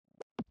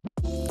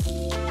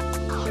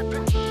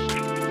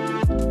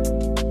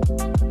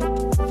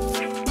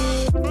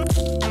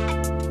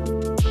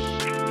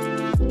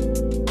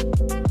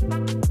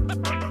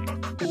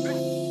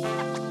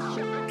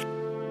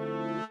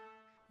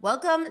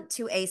Welcome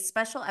to a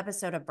special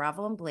episode of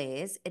Bravo and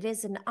Blaze. It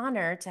is an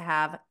honor to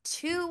have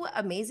two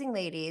amazing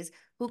ladies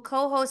who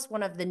co-host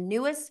one of the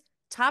newest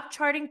top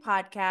charting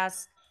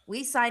podcasts.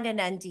 We signed an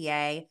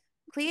NDA.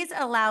 Please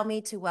allow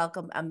me to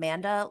welcome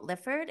Amanda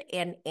Lifford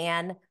and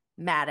Ann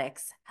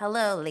Maddox.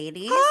 Hello,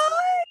 ladies.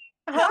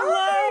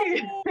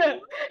 Hi. Hi.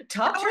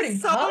 Top That charting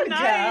was so podcast.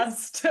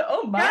 nice.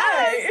 Oh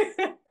my.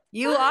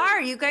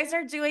 Yes. You guys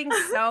are doing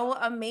so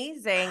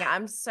amazing.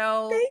 I'm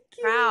so Thank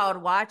you.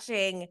 proud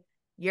watching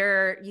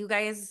you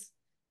guys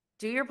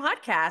do your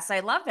podcast. I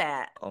love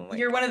it. Oh my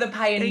You're God. one of the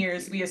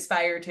pioneers Thank we you.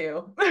 aspire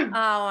to. Oh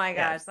my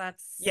Yes. gosh,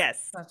 that's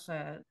Yes. such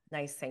a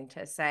nice thing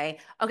to say.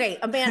 Okay,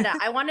 Amanda,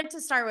 I wanted to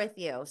start with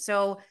you.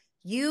 So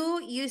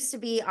you used to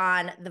be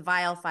on the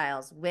Viall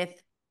Files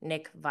with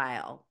Nick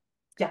Viall.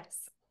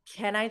 Yes.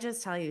 Can I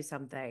just tell you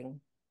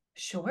something?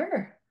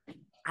 Sure.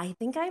 I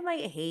think I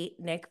might hate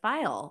Nick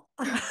Viall.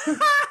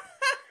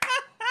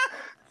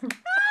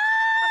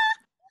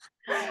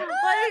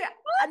 Like,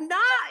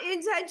 not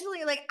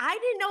intentionally. Like, I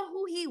didn't know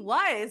who he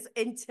was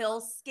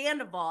until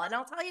Scandoval. And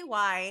I'll tell you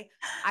why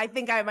I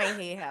think I might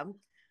hate him.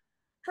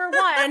 For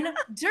one,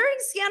 during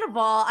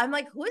Scandoval, I'm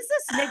like, who is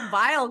this Nick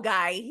Viall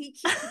guy?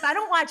 I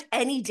don't watch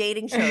any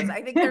dating shows.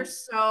 I think they're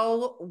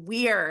so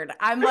weird.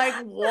 I'm like,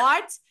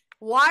 what?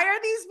 Why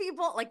are these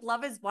people like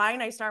Love is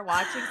Blind? I start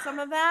watching some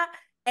of that.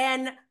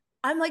 And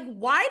I'm like,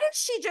 why did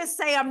she just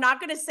say, I'm not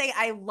going to say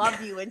I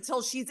love you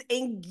until she's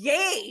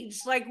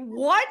engaged? Like,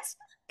 what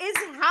is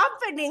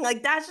happening?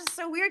 Like, that's just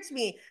so weird to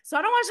me. So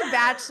I don't watch The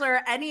Bachelor,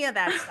 any of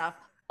that stuff.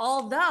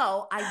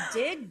 Although I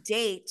did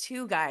date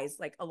two guys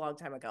like a long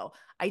time ago.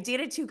 I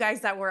dated two guys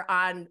that were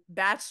on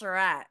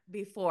Bachelorette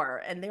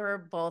before, and they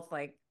were both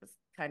like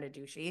kind of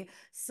douchey.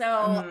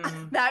 So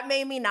that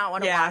made me not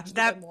want to watch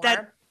even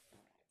more.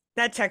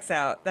 That checks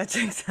out. That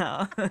checks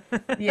out.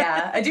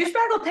 Yeah, a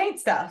douchebag will paint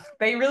stuff.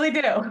 They really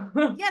do.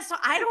 Yeah, so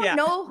I don't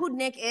know who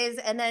Nick is.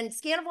 And then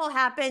Scandoval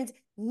happened.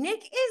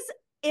 Nick is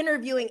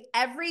interviewing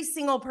every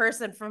single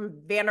person from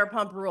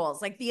Vanderpump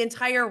Rules, like the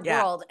entire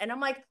world. And I'm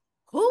like,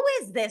 who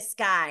is this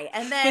guy?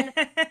 And then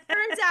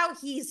turns out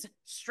he's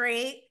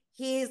straight.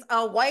 He's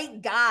a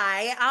white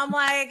guy. I'm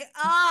like,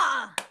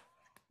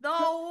 the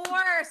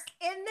worst.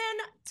 And then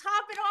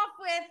top it off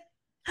with,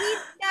 he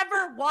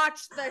never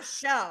watched the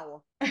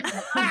show.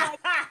 Like,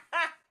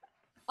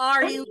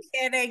 are you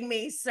kidding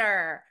me,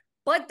 sir?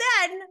 But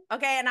then,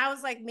 okay, and I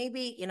was like,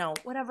 maybe,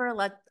 whatever,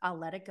 I'll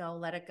let it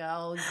go.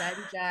 Zen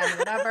Jen,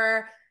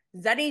 whatever.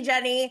 Zenny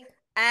Jenny.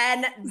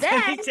 And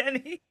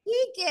then he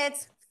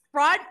gets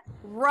front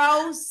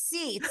row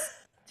seats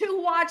to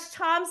watch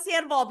Tom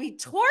Sandoval be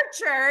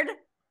tortured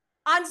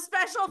on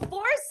Special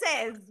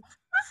Forces.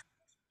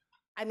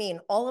 I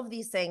mean, all of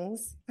these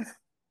things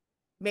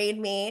made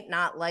me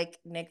not like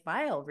Nick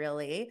Viall,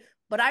 really.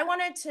 But I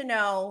wanted to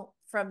know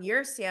from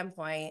your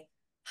standpoint,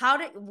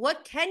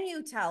 what can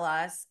you tell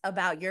us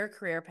about your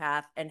career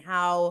path and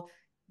how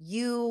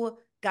you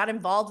got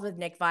involved with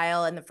Nick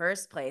Viall in the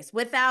first place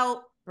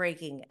without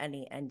breaking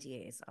any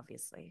NDAs,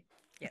 obviously?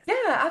 Yes. Yeah,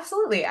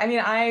 absolutely. I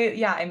mean,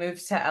 I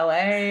moved to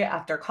LA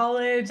after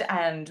college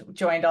and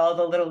joined all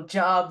the little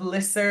job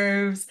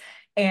listservs.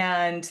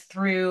 And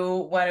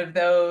through one of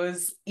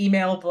those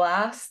email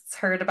blasts,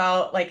 heard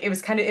about it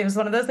was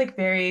one of those like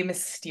very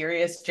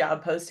mysterious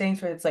job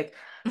postings where it's like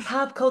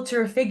pop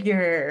culture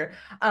figure.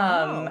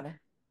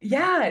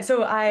 Yeah,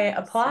 so I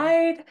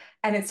applied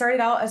and it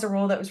started out as a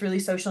role that was really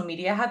social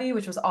media heavy,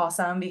 which was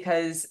awesome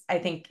because I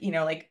think,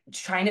 like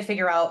trying to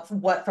figure out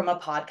what from a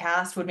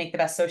podcast would make the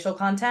best social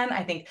content,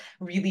 I think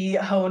really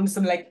honed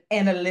some like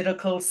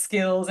analytical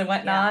skills and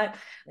whatnot.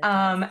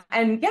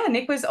 And yeah,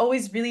 Nick was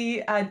always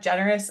really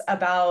generous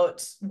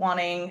about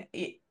wanting,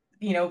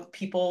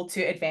 people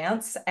to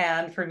advance.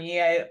 And for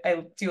me,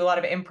 I do a lot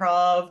of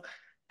improv.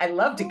 I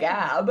love to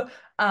gab.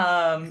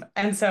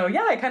 And so,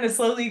 yeah, I kind of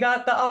slowly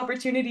got the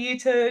opportunity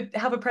to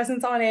have a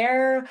presence on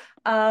air.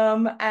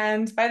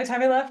 And by the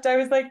time I left, I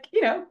was like,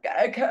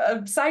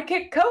 a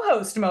sidekick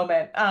co-host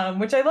moment,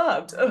 which I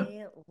loved.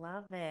 I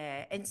love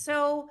it. And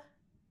so,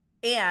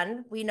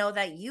 Anne, we know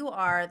that you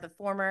are the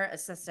former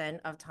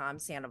assistant of Tom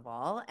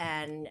Sandoval,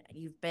 and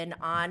you've been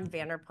on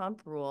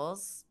Vanderpump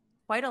Rules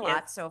quite a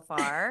lot so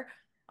far.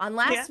 On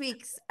last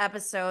week's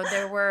episode,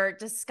 there were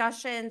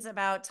discussions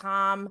about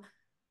Tom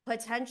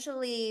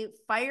potentially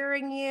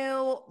firing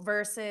you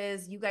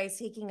versus you guys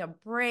taking a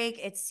break.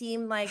 It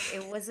seemed like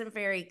it wasn't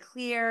very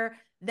clear.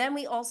 Then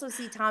we also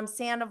see Tom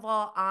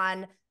Sandoval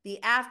on the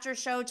after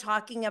show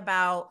talking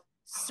about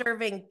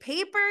serving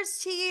papers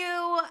to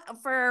you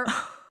for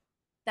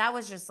that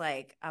was just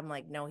like, I'm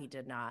like, no, he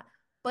did not.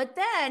 But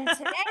then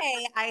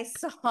today I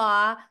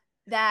saw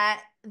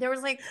that there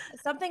was like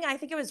something, I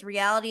think it was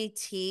Reality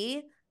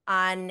Tea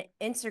on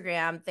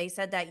Instagram. They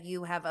said that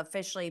you have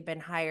officially been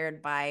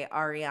hired by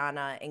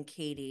Ariana and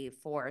Katie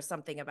for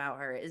something about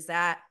her. Is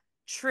that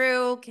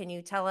true? Can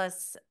you tell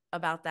us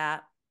about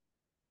that?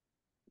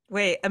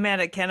 Wait,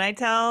 Amanda, can I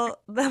tell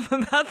them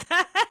about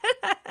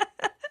that?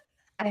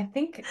 I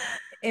think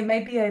it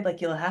might be like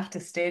you'll have to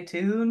stay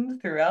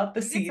tuned throughout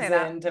the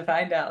season to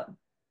find out.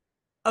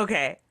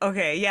 Okay,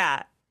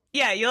 yeah.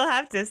 Yeah, you'll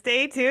have to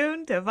stay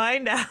tuned to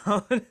find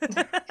out.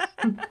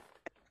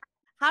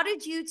 How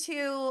did you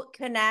two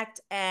connect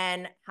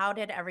and how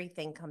did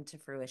everything come to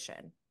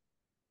fruition?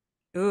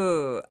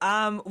 Ooh,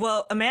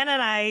 well, Amanda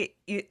and I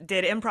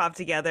did improv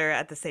together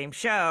at the same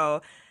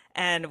show,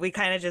 and we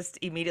kind of just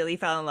immediately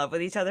fell in love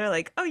with each other.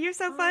 Like, oh, you're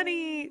so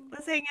funny. Oh,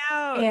 Let's hang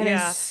out. Anne is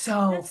Yeah.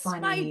 so that's my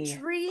funny.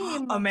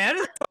 dream.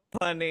 Amanda's so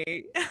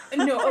funny.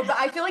 No, but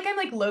I feel like I'm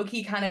like low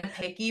key kind of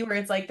picky where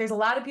it's like there's a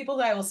lot of people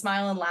who I will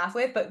smile and laugh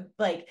with, but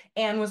like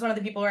Anne was one of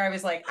the people where I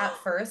was like, at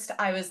first,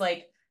 I was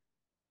like,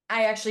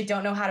 I actually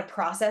don't know how to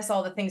process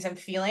all the things I'm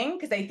feeling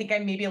because I think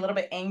I'm maybe a little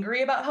bit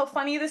angry about how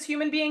funny this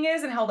human being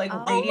is and how like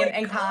Oh Oh, my radiant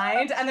and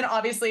kind. And then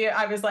obviously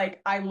I was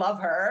like, I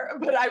love her.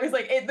 But I was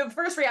like, the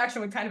first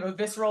reaction was kind of a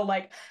visceral,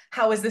 like,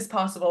 how is this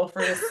possible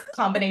for this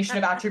combination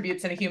of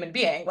attributes in a human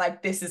being?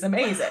 Like, this is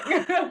amazing.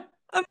 oh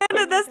Amanda,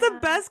 my that's the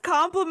God. best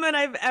compliment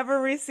I've ever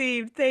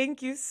received.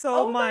 Thank you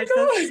so Oh much.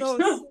 That's my so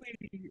gosh.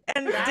 sweet.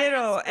 And That is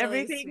ditto, really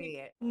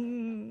everything.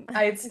 sweet.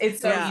 It's so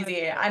So Yeah. easy.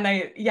 sweet. And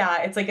I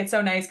yeah, it's like it's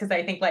so nice because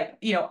I think like,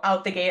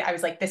 out the gate I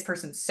was like this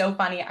person's so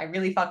funny. I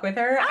really fuck with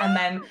her. And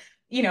then,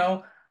 you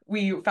know,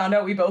 we found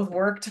out we both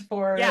worked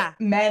for Yeah.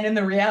 men in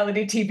the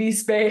reality TV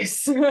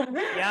space.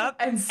 Yep.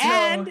 And so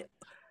And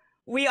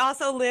we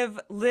also live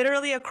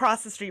literally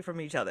across the street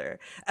from each other.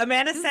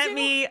 Amanda You sent do?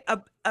 me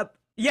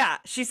yeah,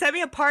 she sent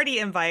me a party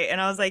invite and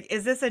I was like,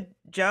 "Is this a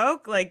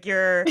joke? Like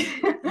you're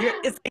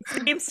it's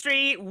like same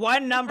street,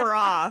 one number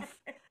off."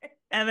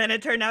 And then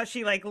it turned out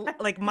she like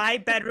my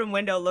bedroom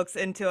window looks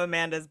into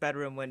Amanda's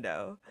bedroom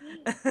window.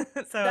 So I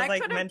was That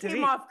like could have meant to came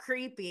be. off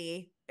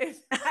creepy if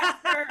at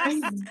first.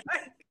 You're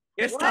What?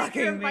 You're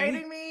stalking me.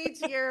 inviting me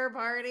to your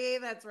party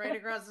that's right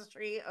across the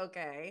street?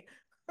 Okay.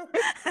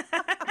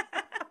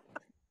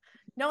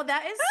 No,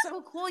 that is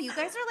so cool. You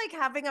guys are like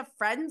having a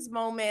friends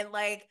moment,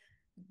 like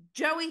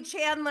Joey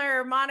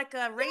Chandler,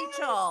 Monica,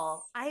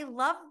 Rachel. I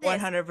love this.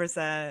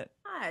 100%.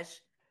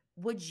 Gosh,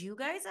 would you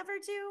guys ever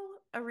do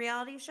a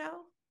reality show?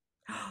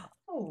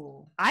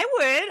 oh. I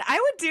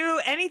would do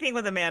anything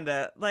with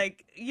Amanda.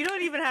 Like, you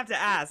don't even have to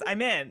ask.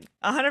 I'm in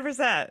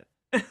 100%.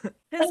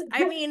 Because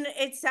I mean,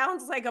 it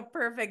sounds like a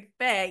perfect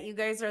fit. You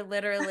guys are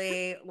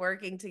literally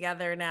working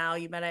together now.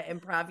 You met at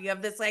improv. You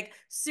have this like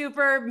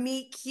super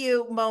meet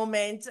cute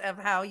moment of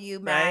how you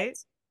met. Right?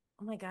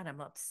 Oh my God,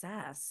 I'm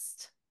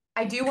obsessed.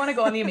 I do want to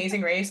go on The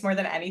Amazing Race more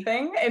than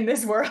anything in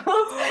this world.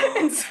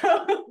 And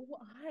so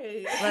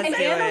Why? Let's and do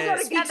Say Anne we go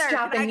it. speaks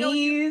together. Can I go with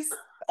you? Japanese.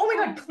 Oh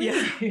my God,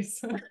 Yeah. please.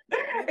 Maybe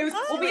we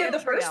We'll should do be a the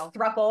first trio.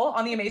 thruple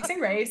on The Amazing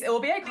Race. It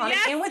will be iconic.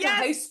 Yes, Anne went to yes.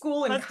 high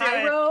school in Let's do it.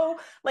 Cairo.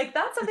 Like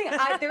that's something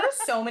there are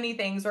so many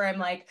things where I'm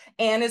like,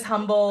 Anne is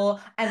humble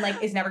and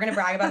like is never gonna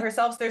brag about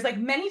herself. So there's like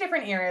many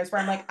different areas where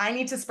I'm like, I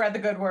need to spread the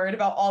good word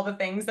about all the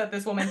things that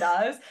this woman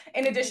does. In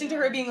Oh my addition to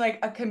her being gosh.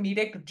 like a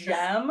comedic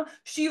gem,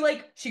 she grew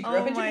up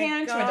Oh in my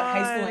Japan. She went to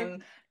high school God.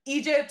 in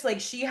Egypt.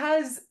 Like she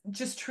has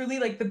just truly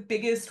like the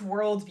biggest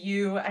world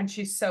view and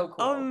she's so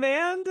cool.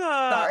 Amanda.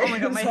 Oh Sorry. my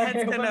God, my Sorry. I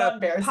head's hope I'm gonna not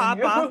embarrassing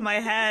pop off you. my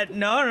head.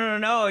 No, no, no,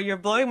 no. You're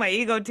blowing my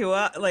ego too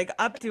up, like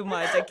up too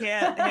much. I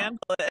can't handle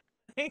it.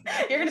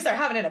 You're gonna start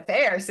having an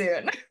affair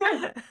soon.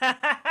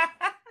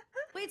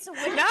 Wait, so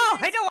when No, did you I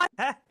guys don't want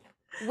that.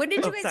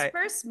 Oh, sorry.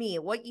 first meet?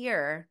 What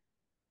year?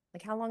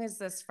 Like how long has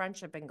this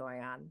friendship been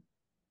going on?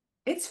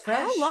 It's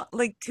How long? fresh.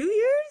 Like 2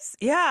 years?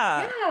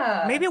 Yeah.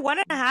 Yeah. Maybe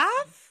 1.5?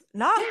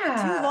 Not too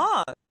Yeah.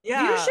 long. We were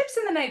Yeah. ships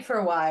in the night for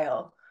a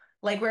while.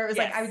 Like where it was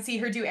like I would Yes. see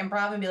her do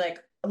improv and be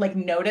like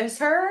notice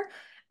her.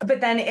 But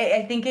then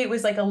I think it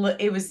was like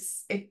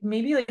it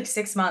maybe like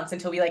 6 months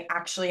until we like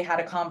actually had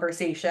a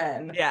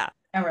conversation. Yeah.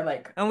 And we're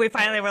like, And we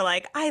finally were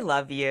like, I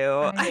love you.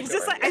 I I just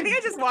adore like, I think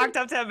I just you. walked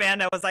up to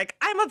Amanda and was like,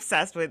 I'm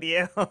obsessed with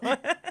you.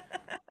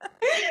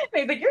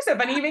 They're like, you're so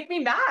funny, you make me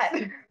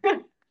mad.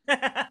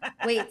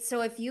 Wait,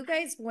 so if you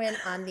guys went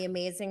on The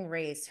Amazing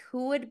Race,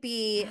 who would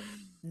be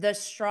the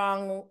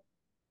strong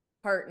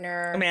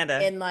partner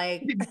Amanda. in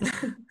like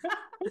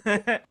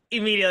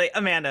Immediately,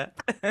 Amanda.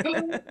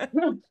 I'm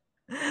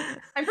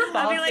from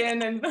I'll be like,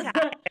 Boston and I'm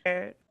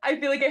tired. I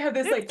feel like I have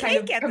this There's like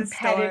kind cake of at the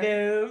store.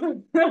 competitive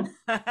thing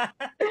that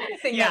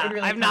would Yeah,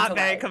 really I'm come not to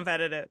very life.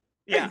 competitive.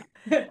 Yeah.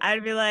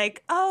 I'd be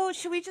like, oh,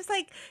 should we just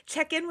like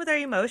check in with our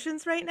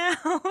emotions right now?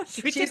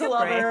 Should we She's take a a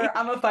lover, break?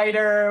 I'm a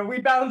fighter. We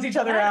balance each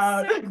other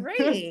that's out. so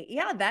great.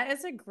 Yeah, that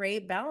is a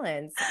great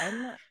balance.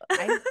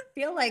 I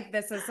feel like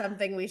this is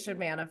something we should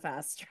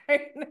manifest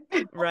right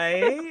now.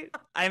 Right?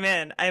 I'm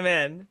in. I'm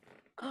in.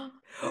 Oh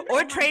Or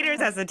my traders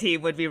God. as a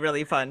team would be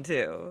really fun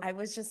too. I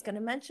was just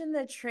gonna mention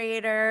the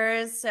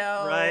traders.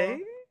 Right?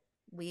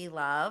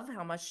 So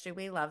how much do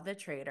we love the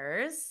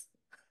traders?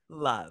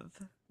 Love.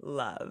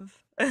 Love.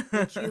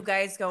 Would you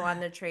guys go on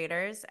the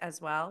traders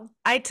as well?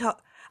 I to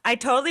I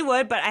totally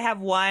would, but I have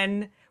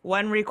one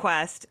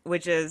request,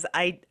 which is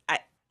I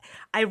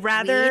Weed?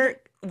 rather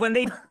when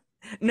they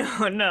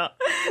no no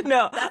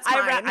no That's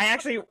mine. I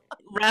actually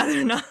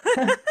rather not.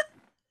 But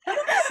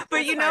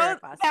That's you my know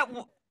request.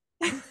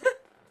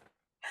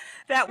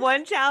 that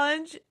one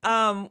challenge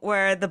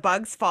where the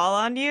bugs fall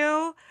on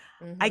you,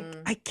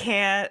 Mm-hmm. I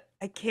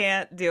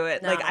can't do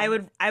it. Like No.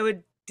 I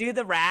would do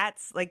the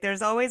rats. Like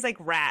there's always like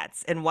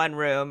rats in one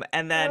room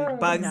and then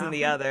bugs in No.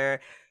 the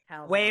other.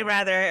 Hell Way no.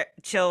 rather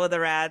chill with the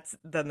rats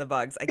than the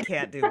bugs. I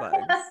can't do bugs.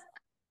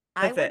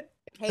 I That's would it.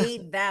 pay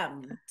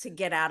them to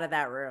get out of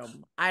that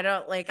room. I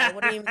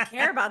wouldn't even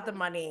care about the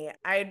money.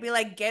 I'd be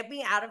like, get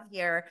me out of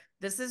here.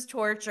 This is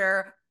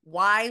torture.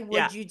 Why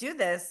Yeah. would you do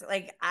this?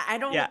 Like, I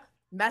don't Yeah.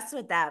 mess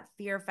with that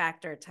fear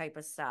factor type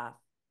of stuff.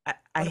 I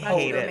What about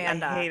hate you, it. I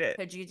Amanda? hate it.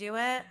 Could you do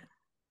it,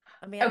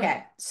 Amanda?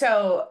 Okay,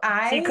 so She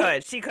I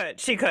could. She could.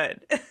 She could.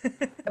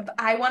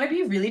 I want to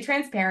be really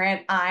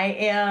transparent. I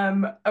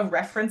am a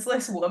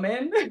referenceless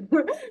woman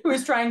who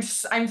is trying,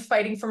 I'm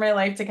fighting for my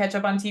life to catch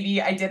up on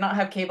TV. I did not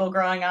have cable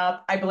growing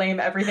up. I blame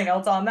everything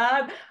else on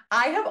that.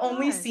 I have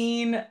only Gosh.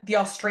 seen the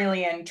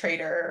Australian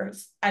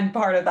Traders and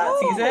part of that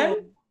season,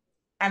 Oh,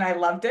 and I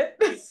loved it.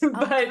 oh,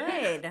 But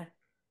good.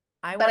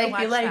 I but want to I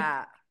feel watch like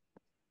that.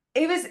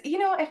 it was,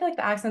 I feel like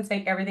the accents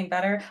make everything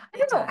better. I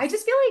It don't know. I does.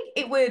 just feel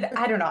like it would,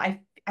 I don't know.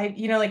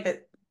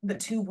 Like the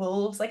two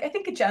wolves, like I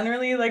think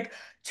generally like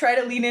try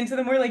to lean into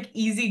the more like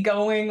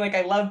easygoing, like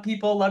I love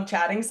people, love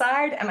chatting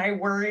side. And I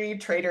worry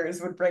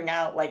traders would bring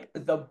out like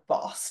the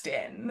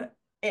Boston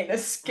in a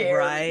scary,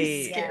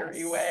 Right. scary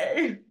Yes. way.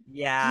 Do you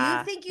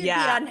Yeah. think you'd be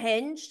Yeah.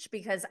 unhinged?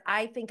 Because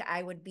I think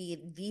I would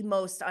be the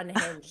most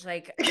unhinged.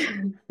 Like,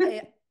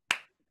 I,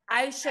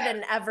 I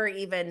shouldn't ever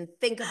even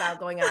think about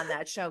going on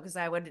that show because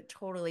I would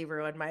totally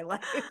ruin my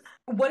life.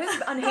 What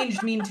does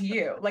unhinged mean to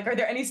you? Like, are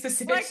there any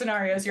specific Like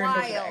scenarios you're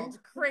envisioning? wild,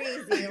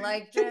 crazy,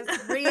 like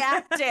just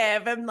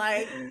reactive and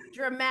like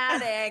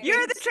dramatic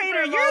You're and the super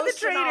traitor. You're the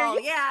traitor. emotional.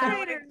 You're the Yeah,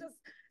 traitor. like just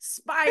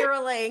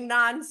spiraling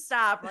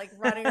nonstop, like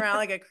running around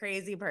like a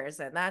crazy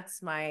person.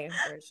 That's my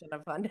version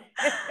of fun.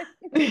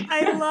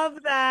 I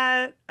love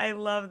that. I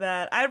love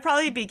that. I'd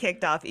probably be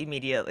kicked off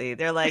immediately.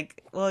 They're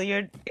like, "Well,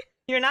 you're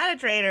not a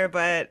traitor,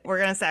 but we're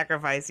gonna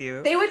sacrifice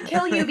you." They would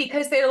kill you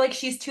because they're like,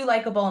 she's too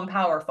likable and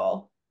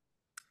powerful.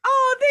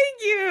 Oh,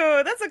 thank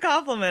you. That's a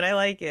compliment. I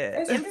like it.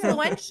 It's true.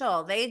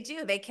 Influential. They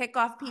do. They kick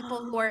off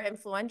people who are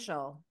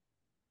influential.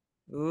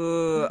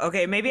 Ooh,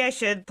 okay. Maybe I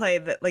should play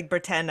the like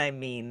pretend I'm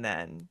mean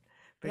then.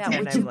 Yeah.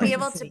 Pretend Would you I'm be like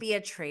able to sneak. be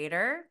a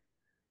traitor?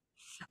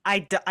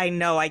 I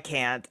know I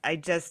can't. I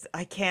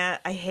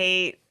can't. I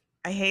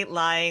hate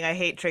lying. I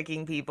hate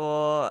tricking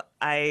people.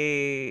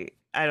 I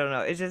don't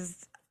know. It's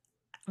just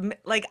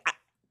like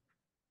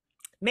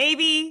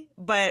maybe,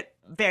 but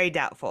very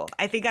doubtful.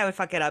 I think I would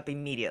fuck it up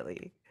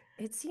immediately.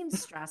 It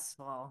seems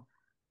stressful.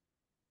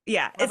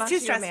 Yeah, What it's too about you,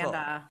 stressful.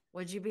 Amanda?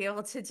 Would you be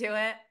able to do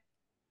it?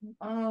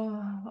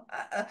 Oh,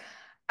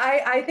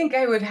 I think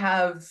I would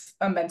have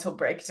a mental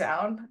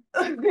breakdown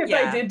if I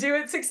Yeah. did do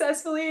it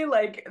successfully.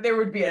 Like there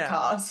would be a Yeah.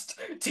 cost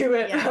to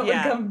it Yeah. that would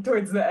Yeah. come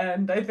towards the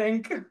end, I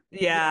think. Yeah.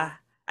 Yeah.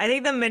 I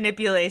think the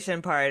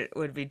manipulation part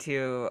would be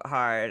too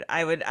hard.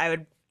 I would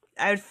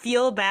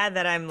feel bad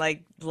that I'm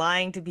like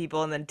lying to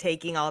people and then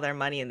taking all their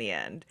money in the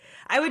end.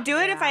 I would do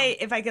it Yeah.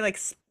 if I could like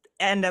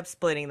end up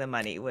splitting the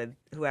money with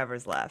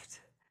whoever's left.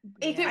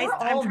 If it Yeah. were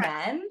I'm all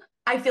trying. men,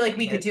 I feel like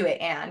we could do it,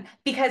 Anne.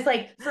 Because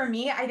like for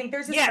me, I think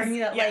there's this part of Yes. me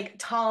that Yeah. like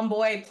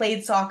tomboy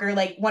played soccer.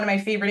 Like one of my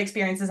favorite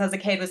experiences as a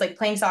kid was like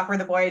playing soccer with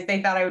the boys.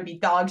 They thought I would be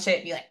dog shit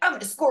and be like, I'm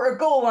gonna score a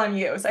goal on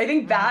you. So I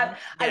think Mhm. that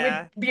I would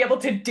Yeah. be able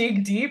to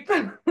dig deep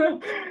and Yeah. Oh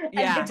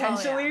yeah.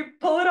 potentially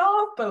pull it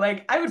off. But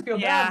like I would feel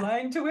bad Yeah.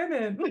 lying to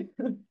women.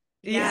 Yeah.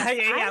 Yes,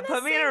 Yeah. I'm Yeah. the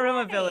Put me in a room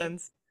same of way.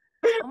 villains.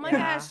 Oh my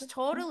Yeah. gosh,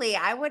 totally.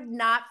 I would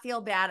not feel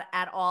bad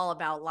at all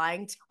about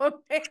lying to a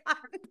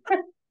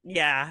man.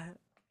 Yeah.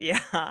 Yeah.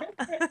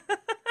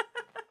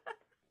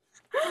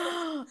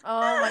 Oh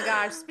my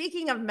gosh.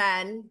 Speaking of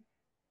men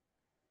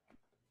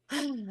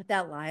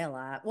that lie a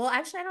lot. Well,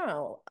 actually, I don't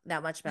know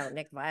that much about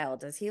Nick Viall.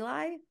 Does he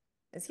lie?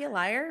 Is he a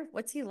liar?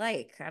 What's he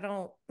like? I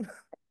don't.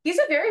 He's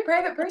a very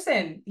private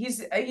person.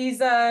 He's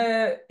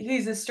a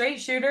straight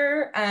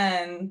shooter,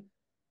 and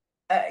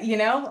I do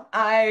have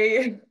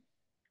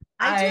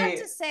I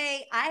to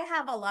say, I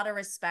have a lot of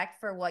respect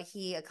for what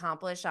he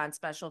accomplished on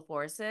Special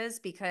Forces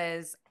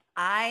because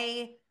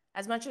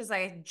as much as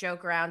I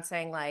joke around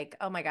saying, like,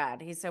 oh my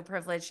God, he's so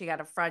privileged, he got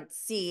a front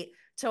seat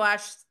to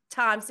watch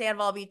Tom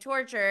Sandoval be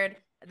tortured.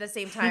 At the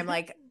same time,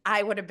 like,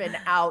 I would have been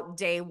out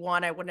day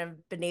one. I wouldn't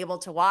have been able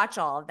to watch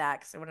all of that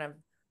because it wouldn't have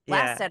Yeah.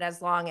 lasted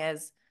as long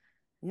as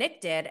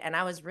Nick did. And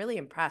I was really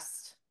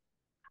impressed.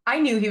 I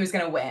knew he was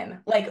gonna win.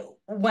 Like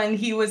when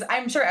he was,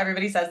 I'm sure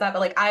everybody says that, but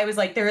like I was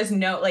like, there is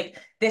no like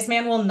this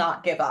man will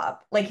not give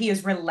up. Like he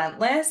is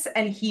relentless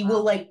and he will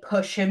Wow. like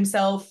push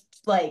himself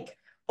like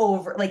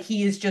over. Like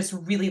he is just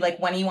really like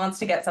when he wants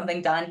to get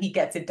something done, he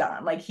gets it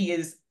done. Like he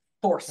is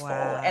forceful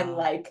and Wow.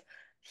 like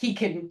he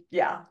can,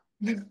 yeah.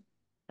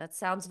 That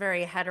sounds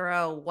very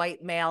hetero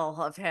white male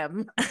of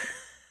him.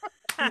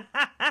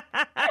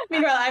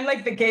 Meanwhile, I'm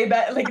like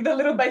like the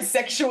little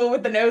bisexual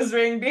with the nose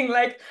ring, being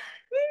like,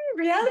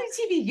 reality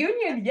TV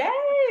union,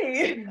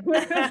 yay!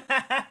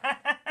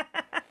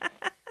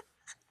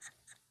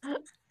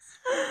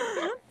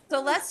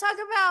 So let's talk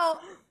about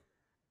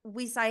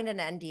we signed an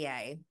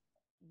NDA.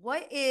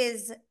 What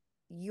is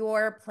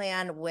your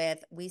plan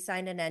with we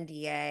signed an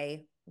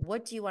NDA?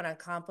 What do you want to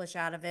accomplish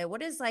out of it?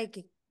 What is like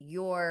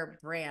your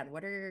brand?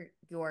 What are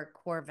your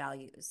core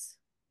values?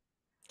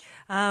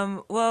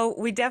 Well,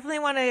 we definitely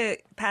want to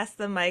pass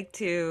the mic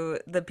to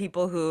the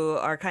people who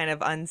are kind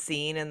of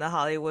unseen in the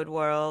Hollywood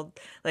world,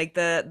 like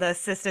the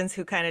assistants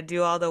who kind of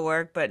do all the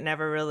work but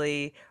never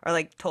really are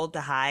like told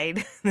to hide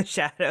in the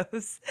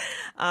shadows.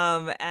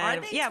 Are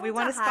And they yeah, we told to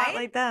want to hide?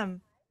 spotlight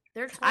them.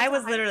 They're told I to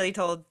was hide? literally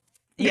told,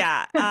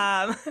 yeah.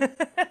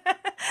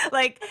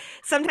 Like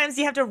sometimes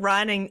you have to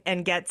run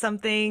and get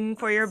something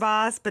for your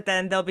boss, but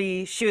then they'll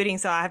be shooting,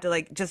 so I have to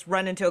like just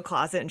run into a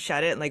closet and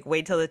shut it and like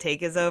wait till the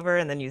take is over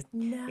and then you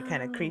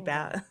kind of creep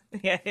out. No.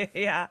 Yeah,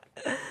 yeah.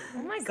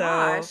 Oh my So,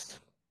 gosh.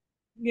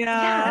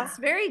 Yeah. yeah. That's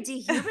very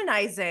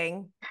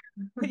dehumanizing.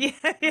 Yeah,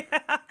 yeah.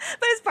 But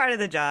it's part of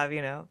the job,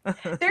 you know.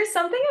 There's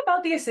something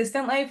about the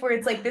assistant life where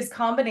it's like this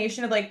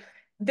combination of like,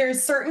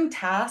 there's certain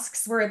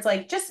tasks where it's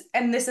like just,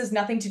 and this has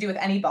nothing to do with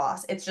any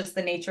boss. It's just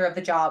the nature of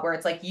the job where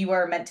it's like you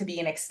are meant to be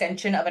an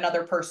extension of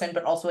another person,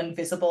 but also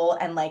invisible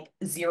and like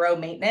zero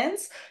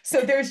maintenance.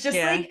 So there's just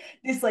Yeah. like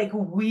this like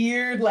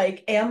weird,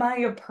 like, am I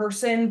a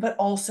person, but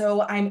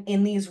also I'm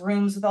in these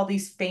rooms with all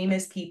these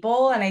famous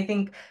people. And I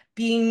think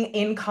being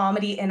in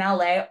comedy in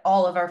LA,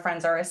 all of our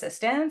friends are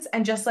assistants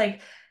and just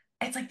like,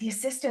 it's like the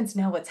assistants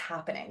know what's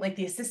happening. Like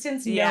the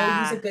assistants know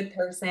who's a Yeah. good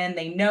person.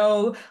 They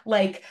know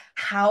like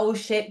how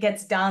shit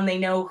gets done. They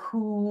know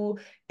who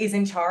is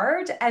in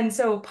charge. And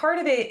so part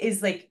of it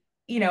is like,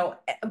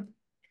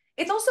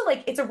 it's also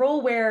like it's a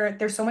role where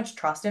there's so much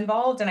trust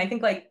involved. And I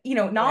think like,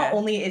 not Yeah.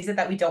 only is it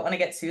that we don't want to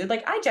get sued,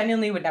 like I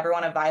genuinely would never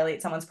want to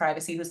violate someone's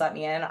privacy who's let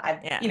me in.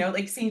 I've, Yeah.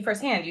 like seen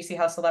firsthand, you see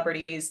how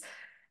celebrities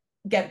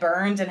get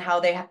burned and how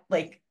they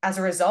like as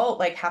a result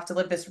like have to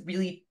live this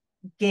really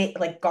get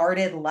like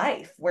guarded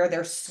life where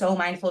they're so Mhm.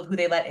 mindful of who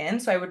they let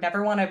in. So I would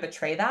never want to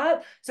betray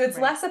that. So it's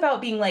Right. less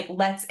about being like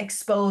let's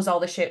expose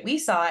all the shit we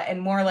saw and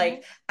more Mhm.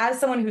 like as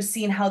someone who's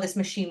seen how this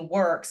machine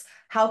works,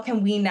 how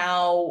can we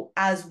now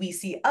as we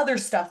see other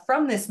stuff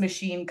from this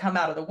machine come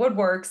out of the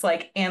woodworks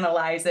like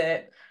analyze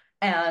it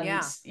and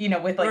Yeah.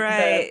 with like the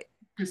Right.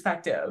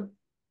 perspective.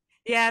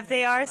 Yeah, if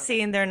they I are love it.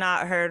 seen, they're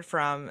not heard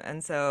from.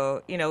 And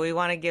so, we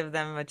want to give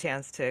them a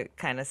chance to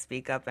kind of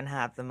speak up and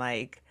have the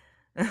mic,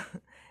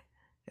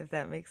 if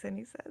that makes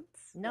any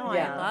sense. I No, don't I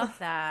Yeah. know. love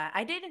that.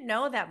 I didn't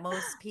know that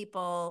most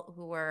people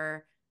who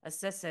were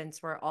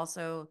assistants were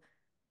also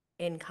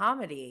in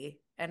comedy.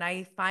 And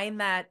I find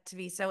that to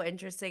be so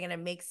interesting and it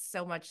makes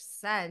so much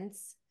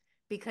sense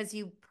because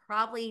you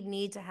probably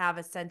need to have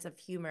a sense of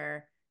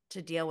humor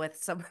to deal with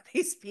some of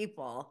these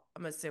people,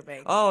 I'm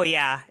assuming. Oh,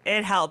 yeah,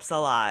 it helps a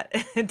lot.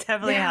 It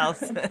definitely Yeah.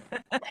 helps.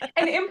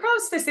 And improv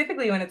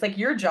specifically, when it's like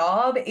your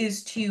job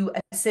is to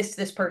assist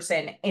this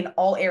person in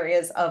all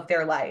areas of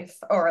their life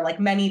or like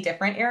many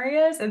different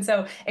areas. And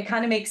so it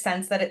kind of makes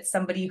sense that it's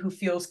somebody who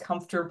feels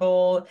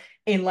comfortable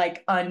in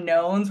like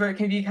unknowns where it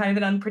can be kind of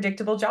an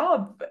unpredictable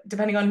job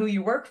depending on who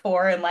you work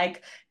for. And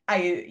like,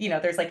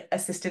 there's like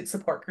assistant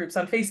support groups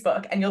on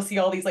Facebook, and you'll see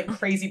all these like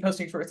crazy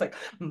postings where it's like,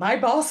 my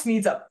boss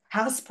needs a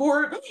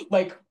passport,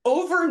 like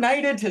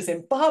overnighted to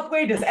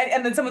Zimbabwe.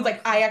 And then someone's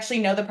like, I actually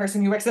know the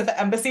person who works at the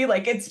embassy.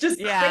 Like, it's just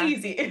Yeah.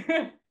 crazy.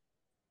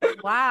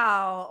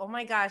 Wow. Oh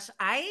my gosh.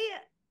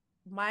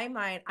 My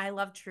mind, I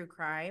love true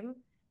crime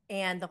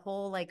and the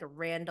whole like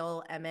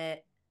Randall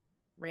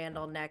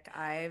Neck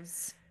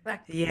Ives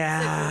like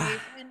Yeah.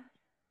 situation.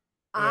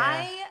 Yeah.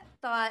 I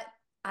thought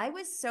I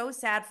was so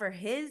sad for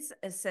his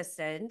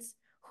assistants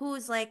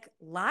whose like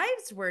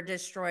lives were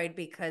destroyed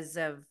because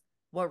of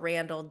what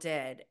Randall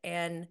did.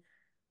 And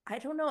I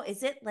don't know, is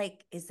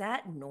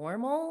that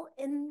normal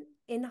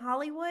in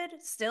Hollywood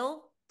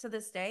still to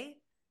this day?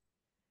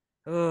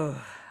 Ooh.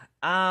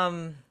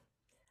 Um,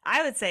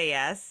 I would say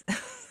yes.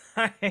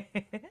 Sorry.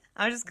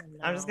 Oh I'm just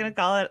gonna no.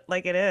 call it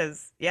like it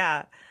is.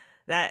 Yeah.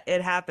 That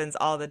it happens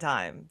all the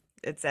time.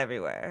 It's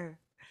everywhere.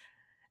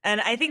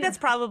 And I think Yeah. that's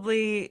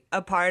probably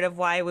a part of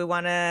why we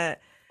want to,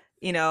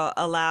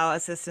 allow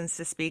assistants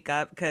to speak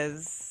up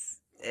because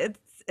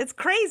it's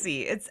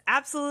crazy. It's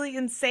absolutely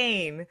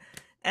insane.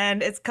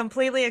 And it's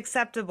completely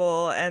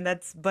acceptable and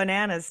that's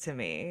bananas to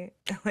me.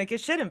 Like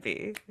it shouldn't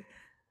be.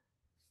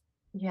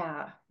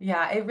 Yeah,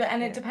 yeah.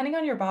 And it Yeah. depending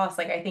on your boss,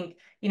 like I think,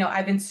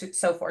 I've been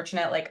so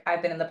fortunate, like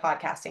I've been in the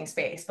podcasting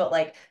space, but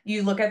like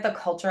you look at the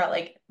culture at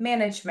like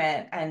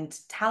management and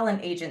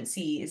talent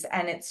agencies,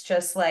 and it's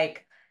just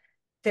like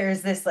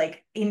there's this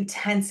like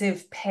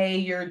intensive pay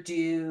your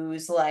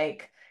dues,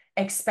 like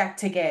expect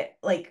to get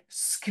like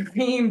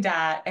screamed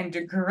at and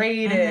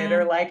degraded,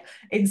 or Mm-hmm. like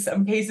in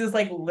some cases,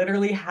 like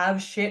literally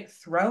have shit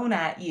thrown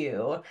at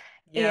you.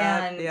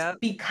 Yep, And yep.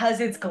 because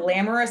it's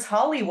glamorous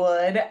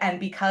Hollywood and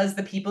because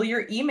the people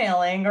you're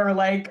emailing are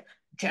like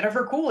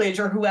Jennifer Coolidge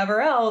or whoever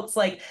else,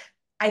 like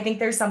I think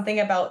there's something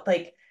about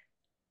like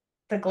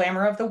the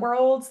glamour of the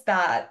world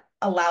that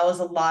allows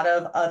a lot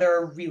of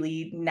other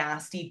really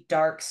nasty,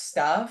 dark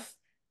stuff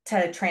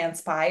to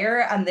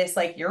transpire. And this,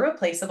 like, you're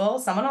replaceable.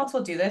 Someone else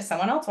will do this.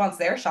 Someone else wants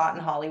their shot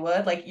in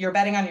Hollywood. Like, you're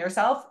betting on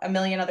yourself. A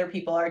million other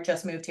people are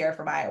just moved here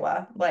from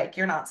Iowa. Like,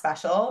 you're not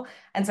special.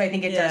 And so I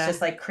think it does Yeah.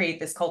 just like create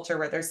this culture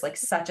where there's like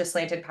such a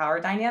slanted power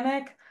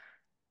dynamic.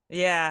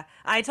 Yeah,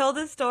 I told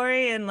this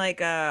story in like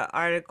a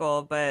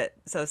article, but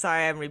so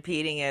sorry I'm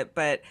repeating it,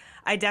 but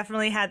I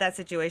definitely had that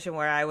situation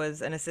where I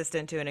was an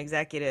assistant to an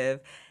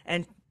executive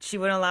and she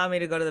wouldn't allow me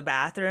to go to the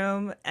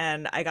bathroom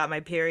and I got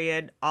my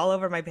period all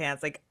over my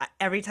pants. Like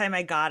every time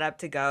I got up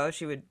to go,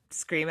 she would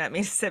scream at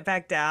me to sit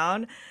back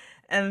down.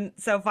 And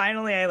so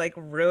finally I like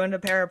ruined a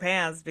pair of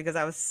pants because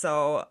I was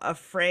so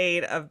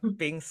afraid of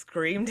being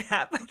screamed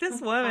at by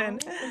this woman.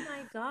 Oh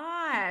my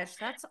gosh,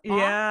 that's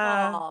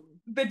Yeah. awful.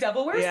 The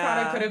Devil Wears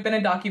Prada could Yeah. have been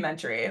a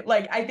documentary.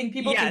 Like, I think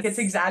people think it's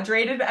Yes.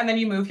 exaggerated, and then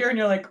you move here and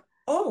you're like,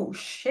 oh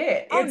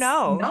shit, Oh it's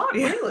no. not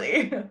Yeah.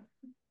 really.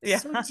 Yeah.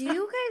 So do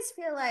you guys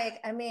feel like,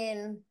 I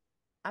mean,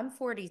 I'm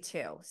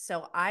 42,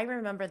 so I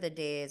remember the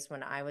days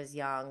when I was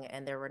young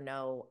and there were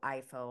no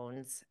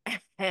iPhones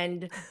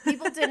and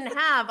people didn't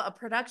have a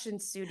production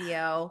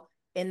studio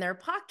in their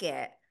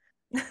pocket.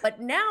 But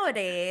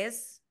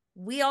nowadays,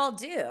 we all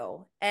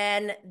do.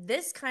 And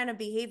this kind of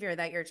behavior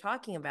that you're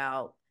talking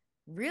about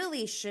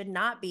really should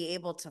not be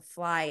able to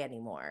fly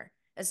anymore,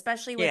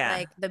 especially with Yeah.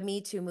 like the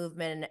Me Too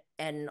movement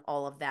and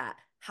all of that.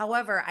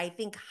 However, I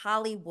think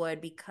Hollywood,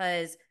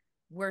 because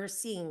we're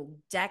seeing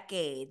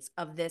decades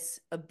of this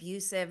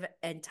abusive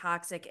and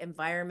toxic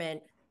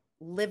environment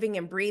living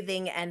and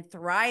breathing and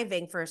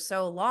thriving for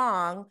so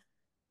long,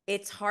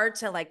 it's hard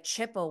to like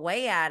chip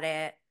away at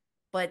it.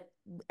 But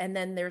and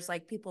then there's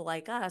like people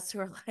like us who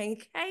are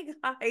like, hey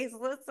guys,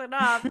 listen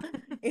up.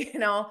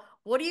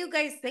 What do you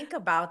guys think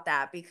about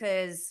that?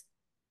 Because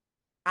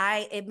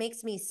it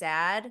makes me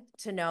sad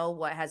to know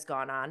what has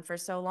gone on for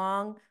so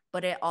long,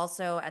 but it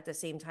also at the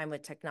same time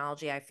with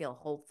technology, I feel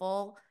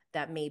hopeful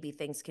that maybe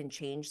things can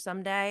change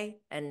someday.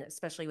 And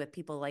especially with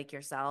people like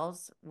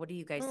yourselves. What do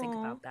you guys think Oh.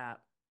 about that?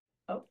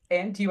 Oh,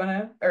 and do you want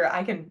to, or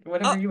I can,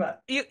 whatever Oh, you want.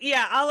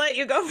 yeah, I'll let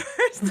you go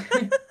first.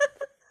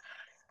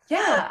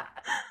 Yeah,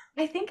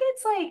 I think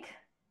it's like,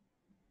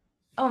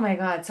 oh my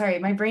God, sorry.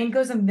 My brain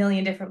goes a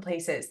million different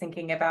places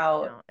thinking I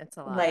about know it's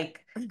a lot.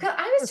 like 'cause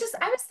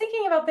I was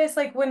thinking about this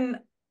like when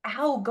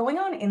how going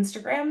on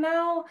Instagram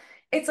now,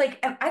 it's like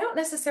and I don't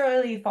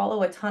necessarily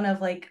follow a ton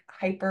of like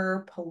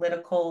hyper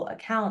political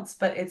accounts,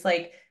 but it's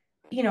like,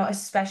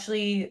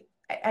 especially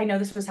I know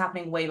this was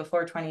happening way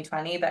before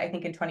 2020, but I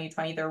think in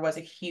 2020 there was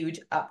a huge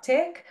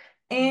uptick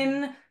Mhm.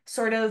 in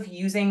sort of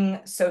using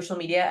social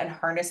media and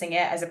harnessing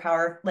it as a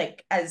power,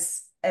 like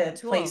as a A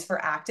place tool.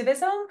 for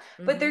activism.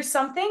 But Hmm. there's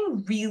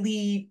something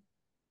really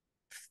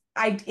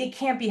it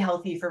can't be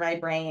healthy for my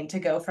brain to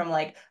go from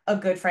like a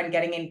good friend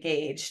getting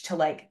engaged to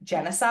like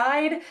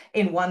genocide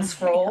in one I know.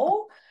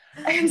 scroll.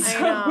 And I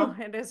know.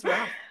 so It is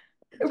rough.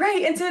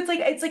 right. And so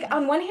it's like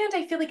on one hand,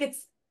 I feel like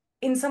it's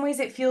in some ways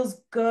it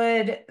feels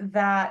good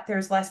that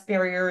there's less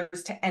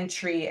barriers to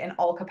entry in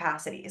all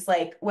capacities.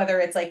 Like whether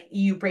it's like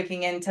you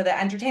breaking into the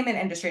entertainment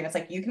industry and it's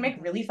like you can make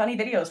Mhm. really funny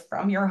videos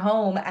from your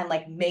home and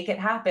like make it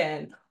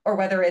happen, or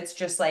whether it's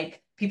just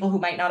like people who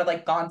might not have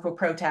like gone to a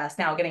protest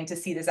now getting to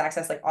see this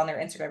access like on their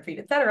Instagram feed,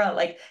 etc.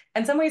 Like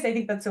in some ways I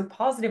think that's so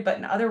positive, but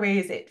in other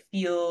ways it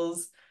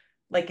feels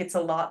like it's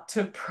a lot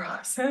to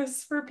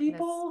process for This,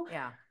 people.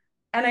 yeah.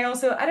 And I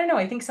don't know,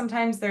 I think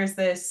sometimes there's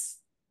this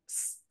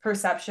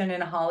perception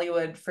in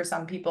Hollywood for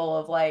some people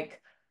of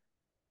like,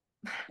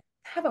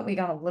 haven't we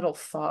gone a little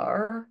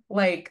far?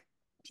 Like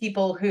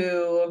people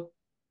who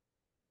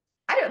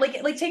I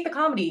don't like take the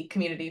comedy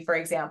community, for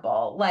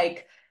example,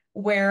 like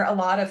where a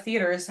lot of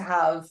theaters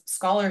have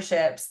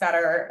scholarships that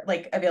are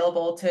like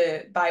available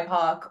to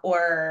BIPOC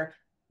or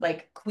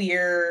like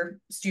queer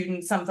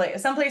students. Some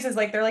places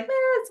like they're like,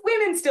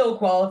 women still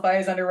qualify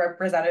as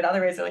underrepresented.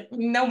 Other ways they're like,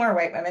 no more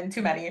white women,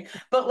 too many.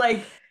 But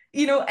like,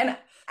 and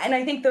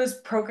I think those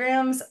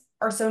programs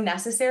are so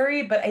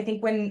necessary. But I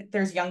think when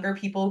there's younger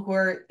people who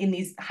are in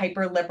these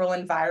hyper liberal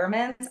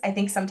environments, I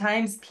think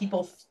sometimes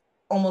people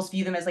almost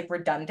view them as like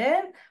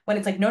redundant when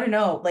it's like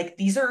no, like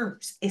these are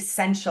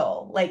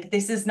essential, like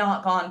this has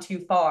not gone too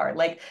far,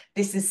 like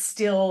this is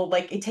still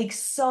like it takes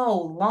so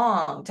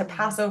long to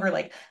pass Mhm. over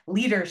like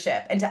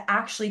leadership and to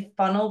actually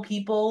funnel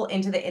people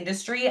into the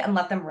industry and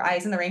let them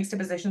rise in the ranks to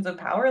positions of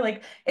power.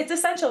 Like it's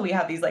essential we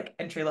have these like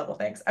entry level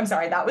things. I'm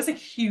sorry, that was a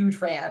huge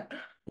rant.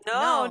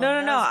 No, No, no, no,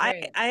 that no. was I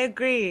great. I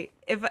agree.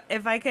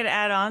 If I could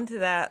add on to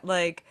that,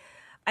 like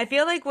I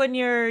feel like when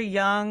you're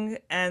young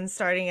and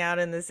starting out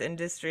in this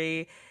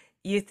industry,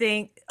 you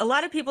think a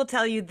lot of people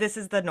tell you this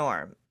is the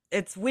norm.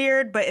 It's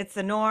weird, but it's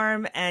the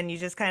norm, and you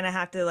just kind of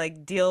have to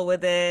like deal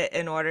with it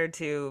in order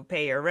to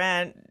pay your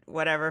rent,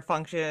 whatever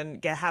function,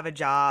 have a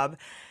job.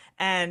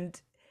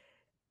 And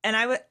and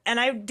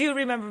I do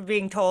remember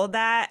being told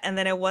that, and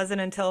then it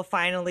wasn't until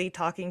finally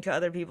talking to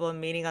other people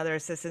and meeting other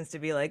assistants to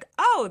be like,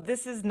 "Oh,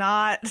 this is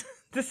not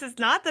this is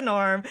not the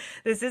norm.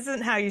 This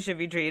isn't how you should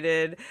be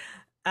treated."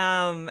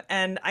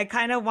 And I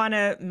kind of want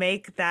to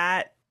make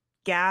that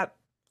gap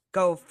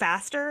go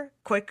faster,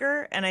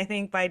 quicker, and I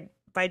think by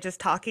just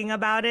talking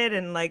about it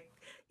and like,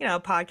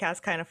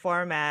 podcast kind of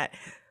format,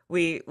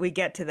 we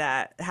get to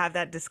that, have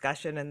that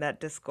discussion and that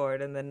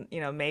discord, and then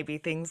maybe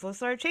things will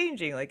start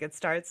changing. Like it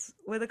starts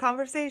with a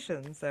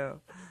conversation. So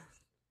I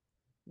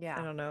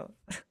Yeah. don't know.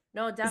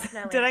 No, Did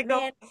definitely. I go?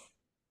 Man,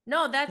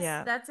 No,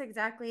 Yeah. that's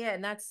exactly it.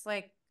 And that's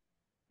like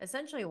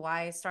essentially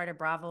why I started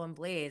Bravo and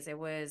Blaze. It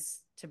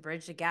was to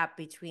bridge the gap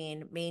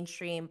between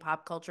mainstream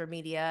pop culture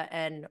media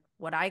and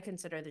what I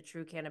consider the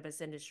true cannabis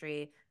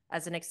industry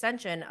as an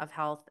extension of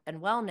health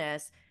and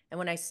wellness. And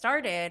when I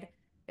started,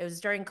 it was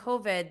during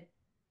COVID.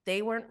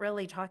 They weren't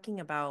really talking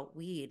about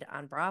weed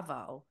on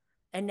Bravo.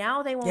 And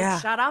now they won't Yeah.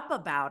 shut up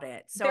about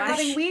it. So They're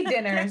having weed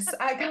dinners.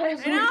 I gotta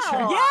make sure.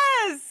 know.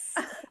 Yes.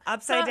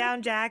 Upside So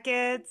down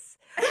jackets.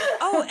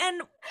 Oh,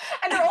 and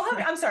And they're all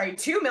having, I'm sorry,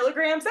 2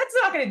 milligrams. That's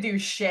not going to do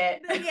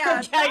shit.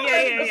 yeah, For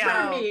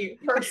yeah. me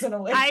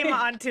personally. I'm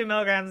on 2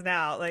 milligrams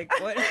now. Like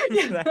what?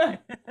 Yeah.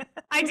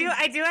 I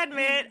do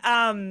admit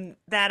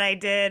that I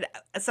did.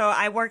 So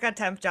I work a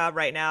temp job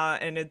right now,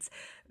 and it's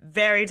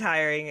very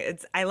tiring.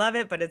 I love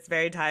it, but it's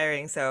very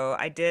tiring. So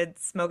I did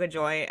smoke a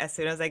joint as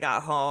soon as I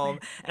got home,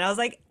 and I was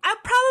like, I'll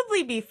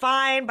probably be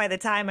fine by the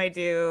time I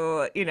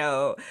do,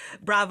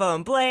 Bravo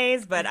and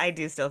Blaze, but I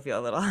do still feel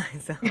a little high.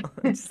 So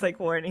I'm just like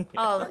warning you.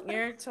 oh,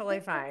 you're totally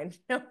fine.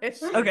 No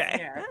issues Okay.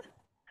 here.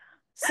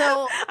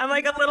 So I'm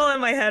like a little in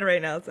my head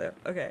right now. So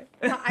okay.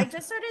 no, I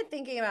just started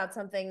thinking about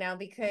something now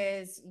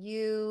because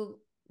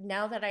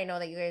now that I know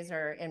that you guys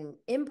are in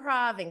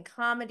improv and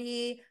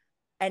comedy,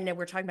 and then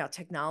we're talking about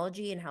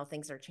technology and how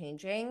things are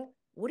changing.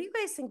 What do you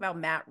guys think about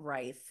Matt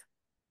Rife?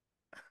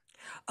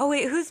 Oh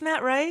wait, who's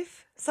Matt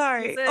Rife?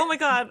 Sorry. He's a Oh my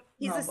God.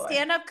 he's Oh, a boy.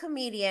 stand-up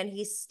comedian.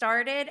 He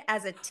started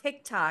as a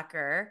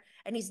TikToker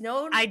and he's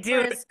known I for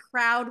do. his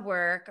crowd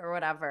work or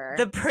whatever.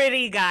 The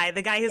pretty guy,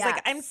 the guy who's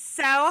like, I'm Yes.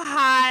 so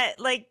hot.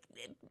 Like,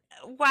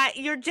 why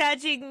you're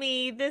judging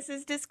me? This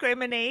is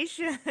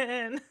discrimination.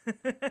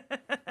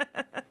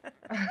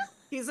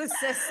 He's a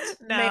cis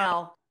No.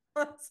 male.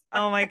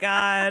 Oh my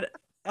God.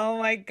 Oh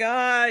my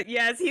God.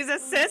 Yes, he's a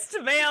cis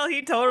male.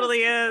 He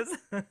totally is.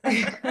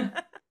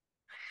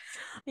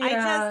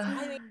 Yeah.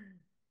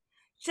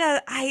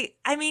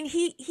 I mean,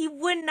 he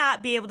would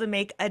not be able to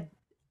make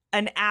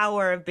an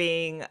hour of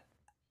being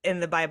in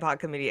the BIPOC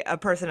community, a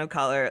person of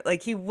color.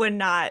 Like he would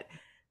not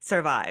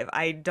survive.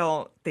 I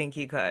don't think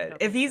he could.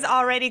 If he's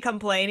already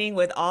complaining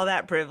with all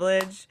that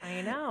privilege,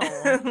 I know.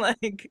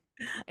 like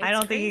I It's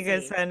don't think he could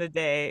crazy. spend a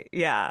day.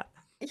 Yeah.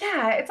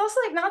 Yeah, it's also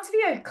like not to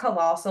be a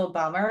colossal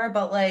bummer,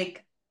 but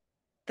like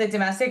the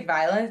domestic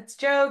violence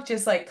joke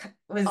just like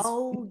was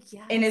Oh,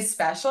 in his yes.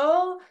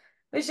 special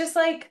was just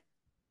like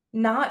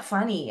not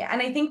funny.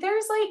 And I think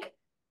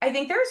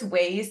there's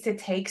ways to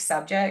take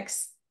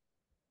subjects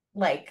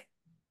like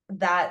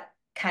that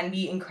can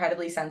be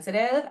incredibly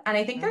sensitive. And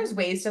I think there's Mhm.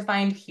 ways to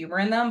find humor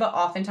in them, but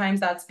oftentimes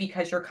that's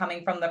because you're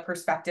coming from the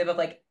perspective of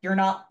like, you're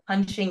not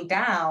punching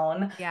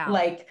down, Yeah.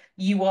 like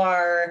you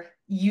are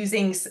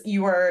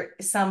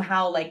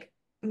somehow like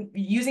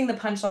using the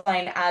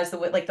punchline as the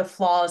like the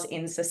flaws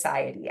in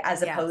society,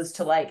 as opposed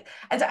to Yes. like,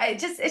 and so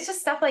it's just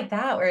stuff like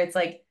that where it's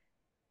like,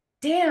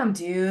 damn,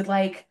 dude,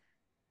 like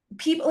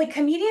people like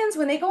comedians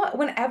when they go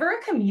whenever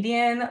a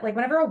comedian like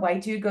whenever a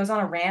white dude goes on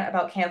a rant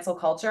about cancel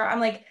culture, I'm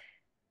like,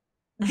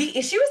 the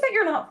issue is that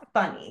you're not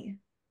funny.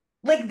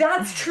 Like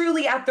that's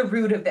truly at the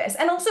root of this.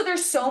 And also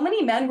there's so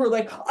many men who are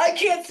like, I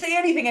can't say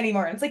anything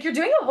anymore. And it's like you're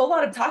doing a whole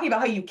lot of talking about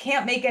how you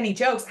can't make any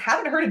jokes.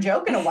 Haven't heard a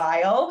joke in a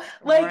while.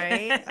 Like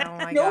Right? Oh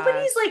my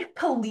nobody's gosh. like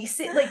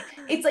policing, like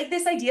it's like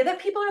this idea that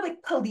people are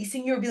like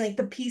policing you or being like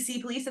the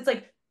PC police. It's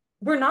like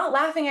we're not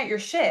laughing at your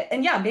shit.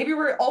 And yeah, maybe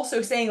we're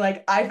also saying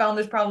like I found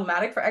this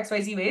problematic for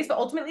XYZ ways, but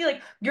ultimately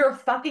like you're a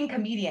fucking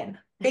comedian.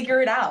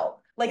 Figure it out.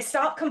 Like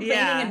stop complaining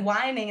and Yeah.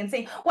 whining and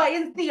saying, why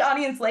isn't the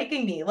audience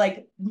liking me?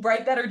 Like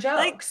write better Like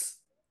jokes.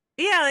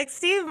 yeah, like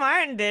Steve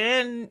Martin did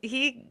it, and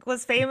he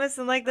was famous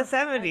in like the Oh,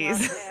 I 70s.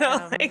 love So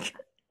him. like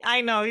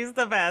I know he's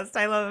the best.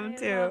 I love him I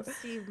too. love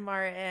Steve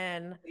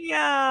Martin.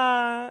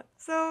 Yeah.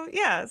 So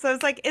yeah. So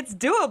it's like it's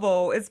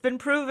doable. It's been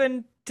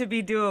proven to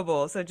be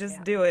doable. So just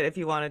Yeah. do it if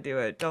you want to do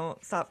it.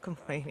 Don't stop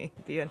complaining.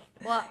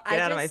 Well, Get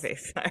out of my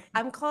face. Sorry.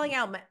 I'm calling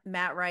out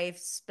Matt Rife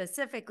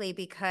specifically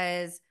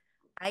because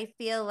I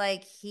feel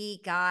like he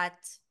got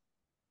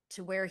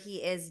to where he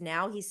is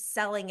now. He's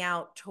selling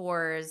out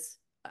tours,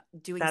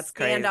 doing That's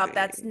stand up.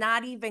 That's crazy.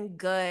 not even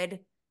good,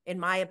 in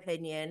my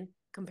opinion,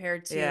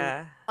 compared to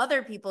Yeah.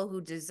 other people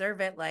who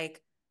deserve it.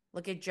 Like,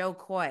 look at Joe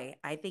Coy.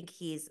 I think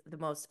he's the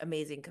most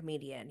amazing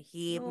comedian.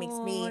 He makes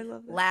Oh, I me love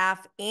that.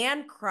 laugh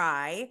and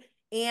cry.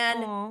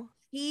 And Oh.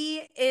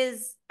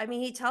 I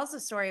mean, he tells a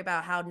story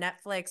about how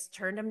Netflix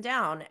turned him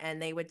down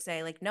and they would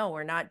say, like, no,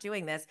 we're not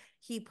doing this.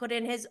 He put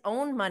in his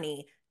own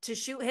money to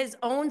shoot his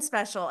own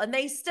special and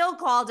they still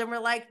called and were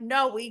like,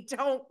 no, we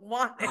don't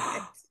want it.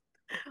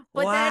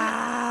 But then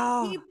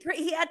Wow.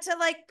 he had to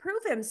like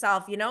prove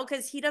himself,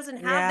 because he doesn't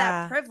have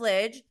that Yeah.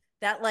 privilege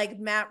that like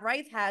Matt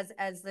Rife has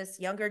as this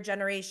younger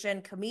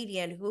generation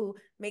comedian who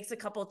makes a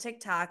couple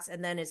TikToks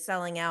and then is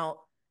selling out,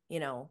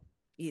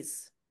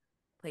 these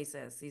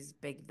places, these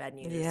big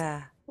venues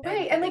Yeah.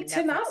 Right. And giving like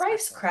to Matt Netflix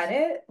Rife's specials.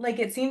 credit, like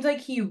it seems like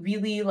he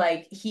really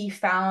like he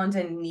found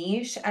a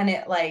niche and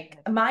it like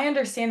my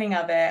understanding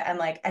of it, and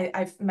like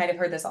I might have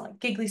heard this on like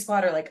Giggly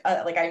Squad or like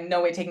I'm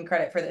no way taking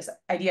credit for this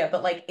idea,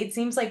 but like it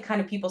seems like kind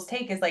of people's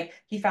take is like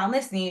he found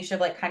this niche of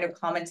like kind of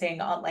commenting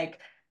on like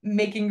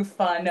making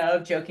fun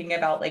of, joking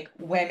about like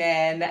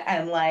women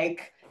and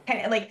like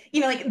kind of like,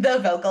 you know, like the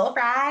vocal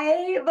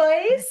fry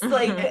voice,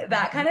 like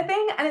that kind of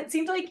thing. And it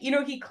seemed like, you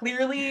know, he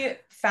clearly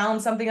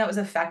found something that was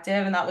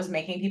effective and that was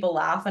making people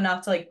laugh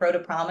enough to like grow to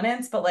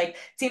prominence. But like, it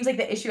seems like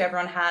the issue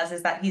everyone has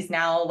is that he's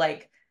now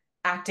like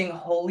acting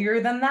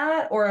holier than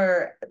that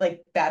or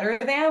like better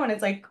than, when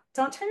it's like,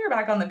 don't turn your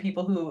back on the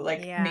people who like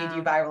made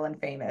you Yeah. viral and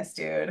famous,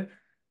 dude.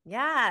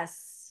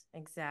 Yes,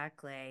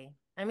 exactly.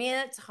 I mean,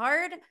 it's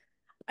hard.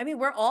 I mean,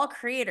 we're all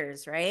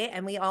creators, right?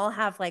 And we all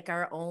have like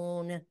our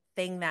own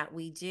thing that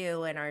we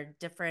do and our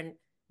different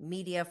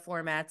media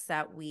formats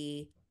that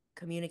we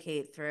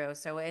communicate through.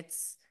 So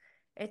it's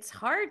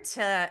hard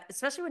to,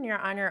 especially when you're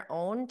on your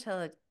own,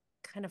 to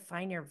kind of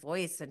find your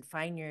voice and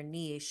find your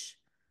niche.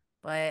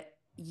 But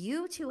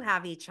you two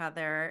have each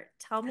other.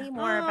 Tell me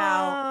more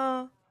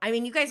about, Oh. I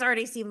mean, you guys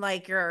already seem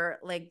like you're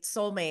like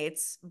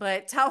soulmates,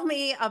 but tell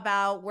me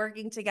about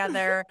working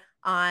together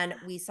on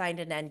We Signed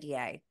an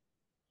NDA.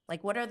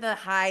 Like, what are the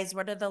highs?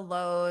 What are the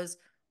lows?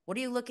 What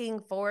are you looking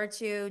forward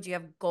to? Do you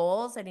have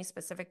goals? Any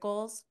specific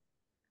goals?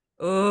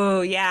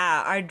 Oh,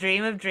 yeah. Our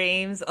dream of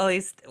dreams, at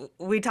least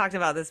we talked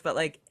about this, but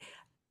like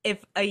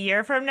if a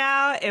year from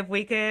now, if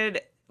we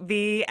could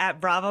be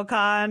at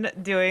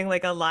BravoCon doing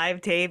like a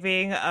live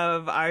taping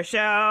of our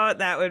show,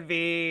 that would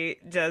be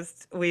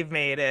just, we've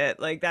made it.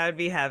 Like that would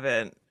be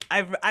heaven.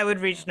 I would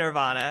reach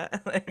Nirvana.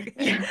 Like,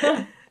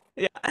 Yeah.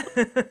 yeah.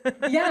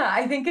 Yeah,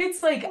 I think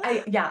it's like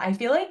I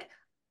feel like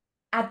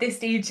at this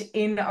stage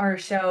in our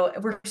show,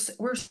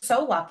 we're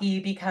so lucky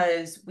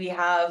because we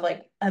have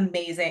like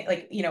amazing,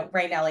 like, you know,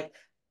 right now, like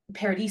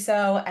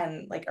Paradiso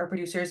and like our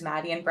producers,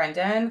 Maddie and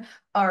Brendan,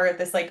 are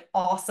this like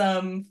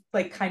awesome,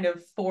 like kind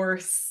of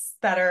force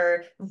that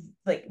are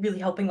like really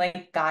helping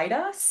like guide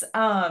us.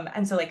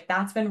 And so like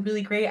that's been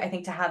really great, I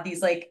think, to have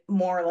these like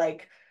more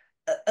like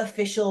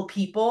official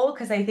people,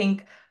 because I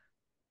think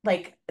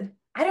like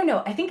I don't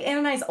know. I think Anna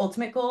and I's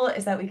ultimate goal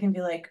is that we can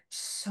be like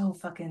so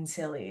fucking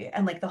silly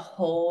and like the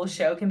whole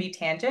show can be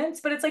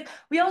tangents, but it's like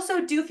we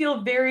also do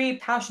feel very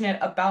passionate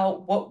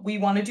about what we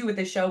want to do with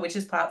the show, which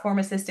is platform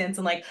assistance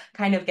and like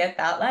kind of get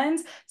that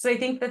lens. So I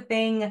think the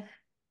thing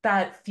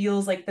that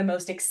feels like the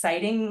most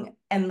exciting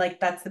and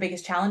like that's the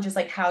biggest challenge is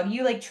like how do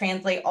you like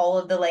translate all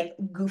of the like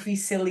goofy,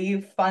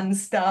 silly, fun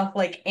stuff,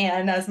 like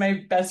Anne as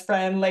my best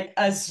friend, like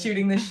us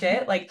shooting the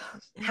shit, like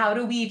how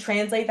do we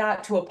translate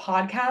that to a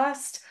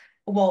podcast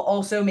while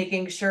also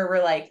making sure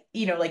we're like,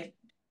 you know, like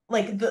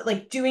the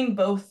like doing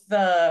both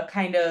the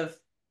kind of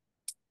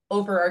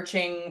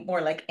overarching,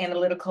 more like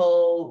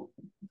analytical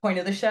point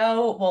of the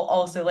show while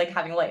also like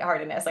having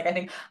lightheartedness. Like I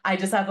think I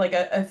just have like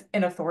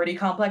an authority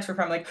complex where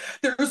if I'm like,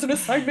 there's an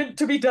assignment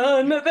to be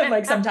done, then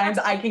like sometimes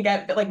I can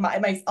get like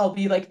my I'll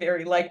be like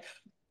very like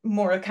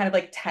more kind of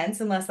like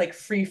tense and less like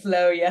free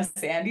flow, yes,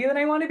 Sandy than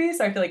I want to be.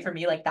 So I feel like for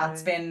me, like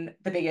that's Right. been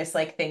the biggest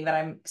like thing that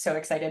I'm so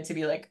excited to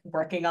be like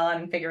working on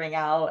and figuring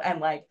out. And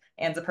like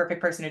Anne's a perfect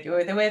person to do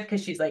it with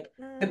because she's like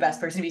the best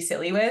person to be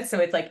silly with. So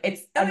it's like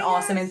it's Oh, an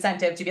awesome yes.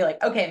 incentive to be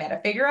like, okay, Amanda,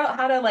 figure out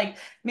how to like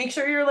make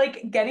sure you're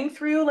like getting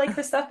through like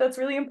the stuff that's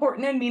really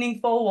important and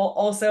meaningful while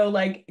also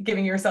like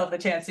giving yourself the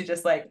chance to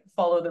just like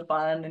follow the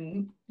fun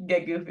and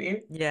get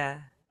goofy. Yeah.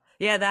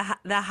 Yeah,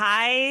 the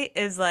high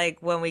is like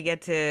when we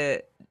get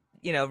to,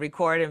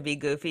 record and be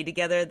goofy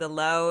together. The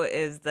low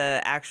is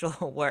the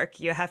actual work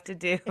you have to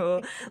do.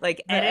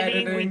 Like The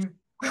editing, we editing.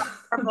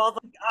 are both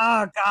like,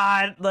 oh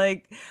God,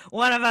 like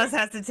one of us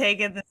has to take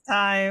it this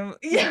time.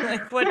 Yeah.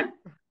 Like what,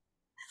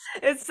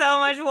 it's so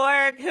much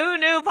work. Who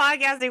knew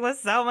podcasting was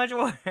so much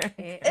work?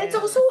 It It's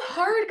also is.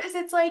 hard because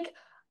it's like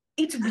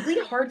it's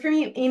really hard for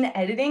me in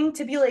editing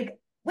to be like,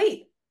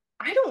 wait,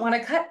 I don't want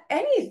to cut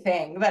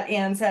anything that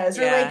Anne says,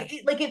 or Yeah.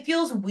 like it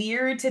feels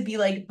weird to be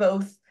like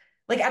both.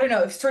 Like, I don't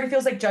know, it sort of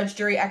feels like judge,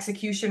 jury,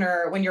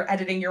 executioner when you're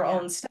editing your Yeah.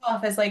 own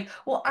stuff as like,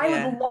 well, I would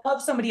Yeah.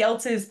 love somebody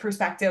else's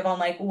perspective on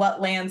like what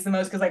lands the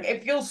most. Cause like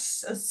it feels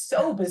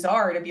so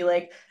bizarre to be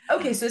like,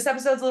 okay, so this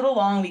episode's a little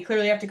long. We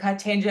clearly have to cut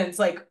tangents.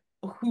 Like,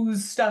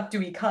 whose stuff do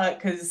we cut?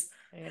 Cause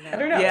I I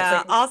don't know. know. It's Yeah.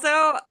 like,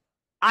 Also,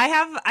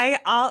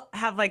 I'll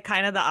have like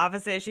kind of the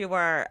opposite issue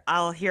where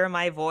I'll hear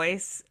my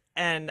voice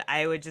and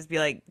I would just be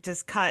like,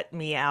 just cut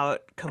me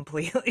out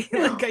completely.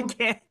 Like I no.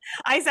 can't.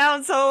 I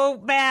sound so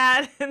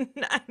bad and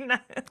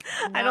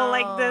I don't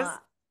like No, this.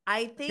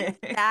 I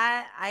think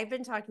that I've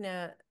been talking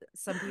to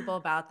some people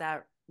about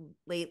that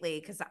lately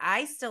because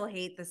I still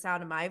hate the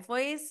sound of my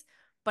voice,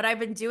 but I've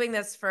been doing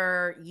this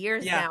for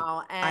years Yeah,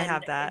 now. I And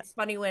have that. it's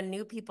funny when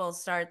new people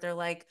start, they're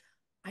like,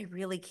 I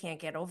really can't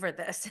get over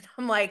this. And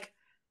I'm like,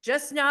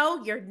 just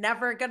know you're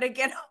never going to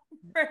get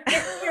over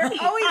it. You're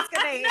always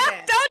going to No, hate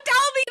it. don't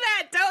tell me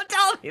that. Don't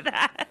tell me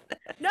that.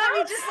 No, I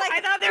mean, just I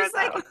like, thought there was just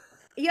like, that.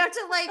 you have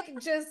to like,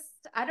 just,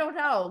 I don't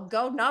know,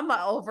 go numb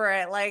over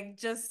it. Like,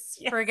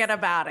 just Yes. forget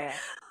about it.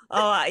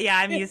 Oh, yeah,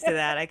 I'm used to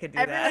that. I could do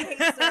Everyone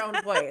hates their own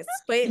that. voice,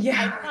 but I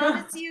Yeah.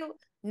 promise you,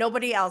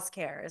 nobody else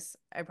cares.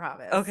 I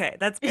promise. Okay,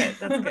 that's good.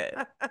 That's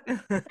good.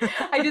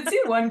 I did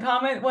see one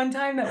comment one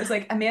time that was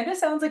like, Amanda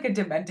sounds like a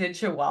demented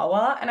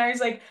chihuahua. And I was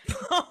like,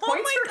 Oh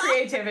points my for God.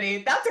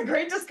 creativity. That's a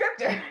great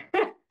descriptor.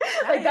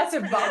 Like that's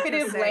pretty evocative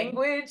interesting.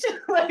 language.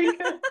 Like,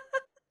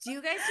 do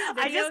you guys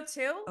do video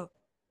too? Oh,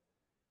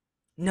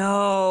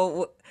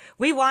 no,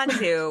 we want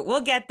to.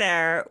 We'll get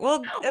there.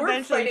 We'll we're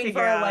eventually fighting for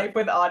figure our out. life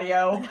with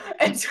audio.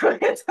 And so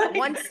it's like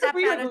One step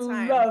we at would a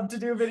time. love to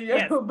do video,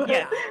 Yes, but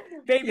yes. Yeah.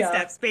 Baby yeah.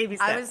 steps, baby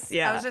steps. I was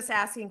Yeah. just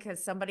asking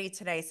because somebody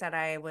today said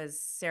I was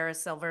Sarah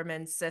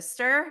Silverman's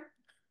sister.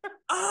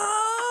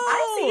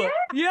 I see Oh, it.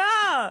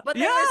 yeah. But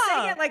they were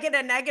saying Yeah. it like in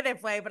a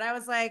negative way, but I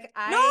was like,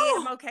 I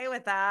am No. okay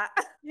with that.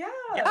 Yeah.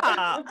 Yeah.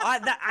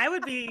 I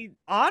would be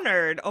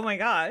honored. Oh my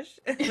gosh.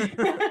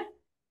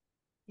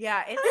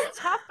 Yeah, it's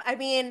tough. I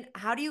mean,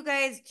 how do you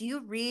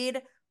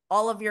read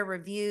all of your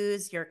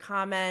reviews, your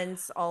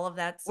comments, all of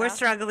that We're stuff?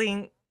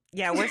 struggling.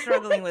 Yeah, we're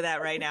struggling with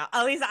that right now.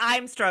 At least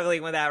I'm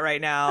struggling with that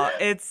right now.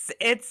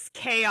 It's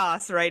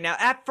chaos right now.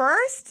 At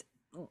first,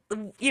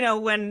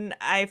 when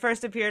I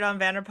first appeared on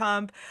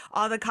Vanderpump,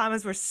 all the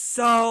comments were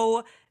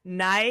so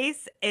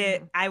nice.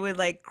 I would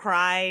like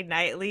cry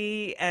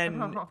nightly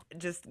and Oh.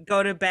 just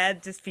go to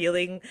bed just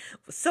feeling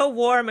so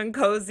warm and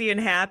cozy and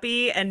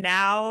happy. And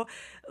now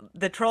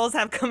the trolls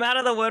have come out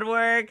of the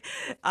woodwork.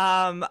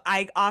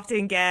 I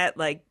often get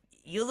like,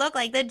 you look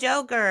like the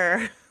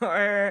Joker,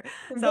 or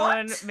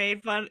someone What?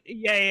 made fun.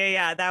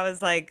 Yeah. There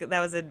was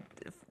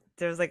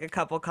like a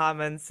couple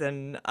comments,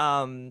 and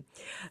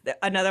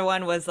another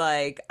one was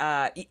like,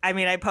 I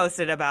mean, I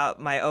posted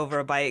about my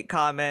overbite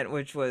comment,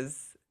 which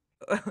was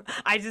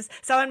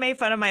someone made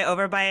fun of my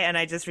overbite, and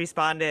I just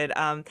responded,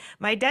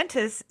 my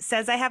dentist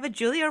says I have a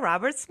Julia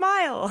Roberts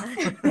smile.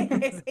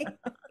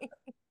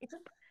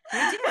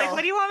 You Like, what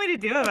do. do you want me to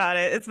do about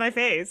it? It's my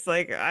face.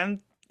 Like,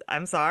 I'm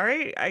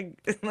sorry.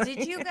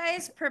 Did you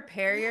guys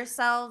prepare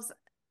yourselves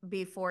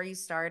before you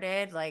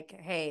started? Like,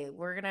 hey,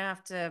 we're gonna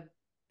have to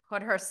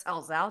put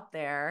ourselves out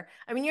there.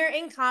 I mean, you're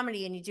in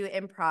comedy and you do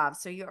improv,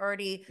 so you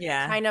already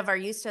Yeah. kind of are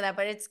used to that,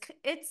 but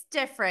it's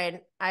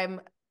different.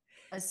 I'm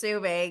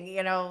assuming,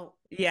 when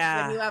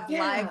Yeah. you have live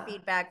Yeah.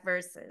 feedback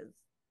versus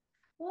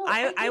Well,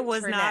 I I think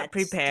was not internet.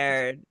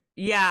 prepared.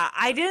 Yeah,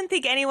 I didn't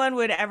think anyone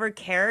would ever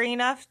care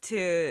enough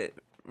to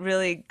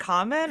really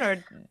comment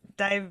or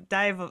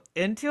dive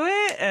into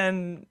it,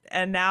 and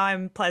now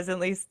I'm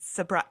pleasantly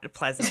surprised.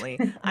 Pleasantly,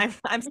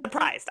 I'm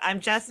surprised.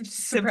 I'm just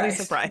simply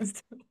surprised.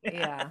 surprised. Yeah.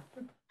 Yeah.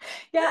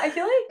 Yeah, I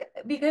feel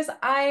like because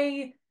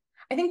I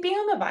think being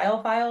on the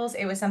Viall Files,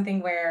 it was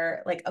something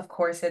where like of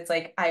course it's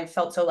like I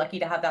felt so lucky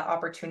to have that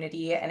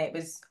opportunity, and it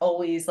was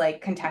always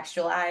like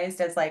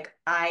contextualized as like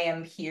I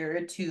am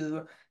here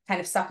to kind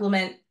of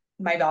supplement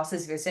my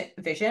boss's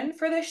vision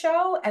for the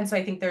show. And so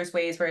I think there's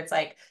ways where it's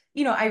like,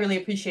 I really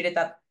appreciated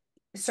that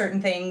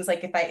certain things,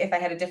 like if I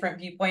had a different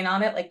viewpoint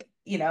on it, like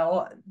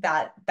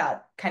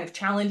that kind of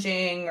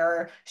challenging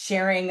or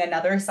sharing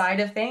another side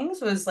of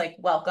things was like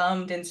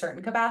welcomed in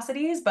certain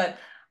capacities. But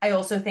I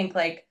also think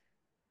like,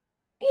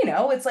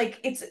 it's like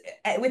it's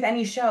with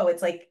any show,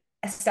 it's like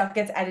stuff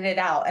gets edited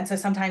out, and so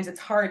sometimes it's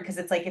hard because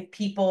it's like if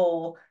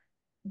people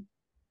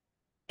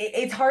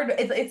it's hard,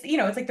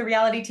 it's like the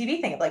reality TV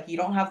thing, like you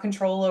don't have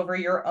control over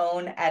your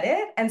own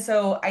edit. And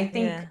so I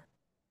think,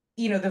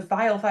 Yeah. the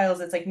Viall Files,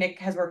 it's like Nick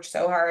has worked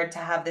so hard to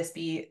have this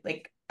be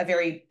like a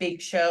very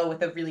big show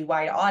with a really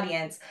wide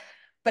audience.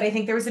 But I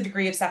think there was a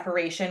degree of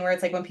separation where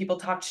it's like when people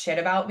talked shit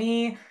about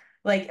me,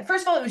 like,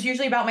 first of all, it was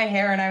usually about my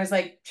hair. And I was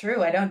like,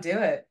 true, I don't do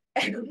it.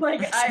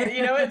 Like,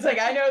 it's like,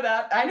 I know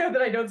that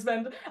I don't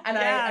spend,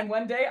 Yeah. and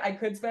one day I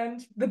could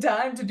spend the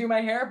time to do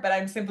my hair, but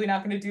I'm simply not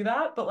going to do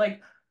that. But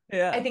like, I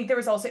Yeah. think there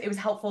was also, it was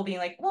helpful being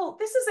like, well,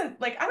 this isn't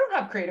like, I don't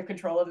have creative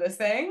control of this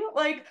thing.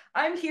 Like,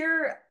 I'm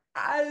here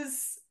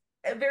as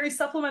a very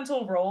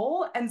supplemental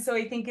role. And so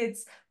I think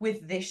it's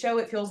with this show,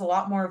 it feels a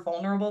lot more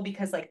vulnerable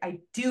because like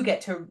I do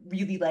get to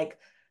really like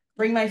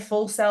bring my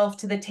full self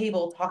to the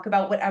table, talk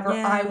about whatever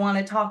I Yeah. want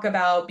to talk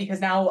about, because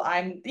now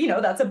I'm,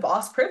 that's a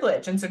boss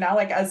privilege. And so now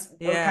like as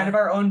we're kind of Yeah.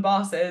 our own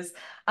bosses.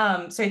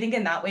 So I think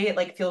in that way, it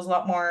like feels a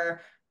lot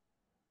more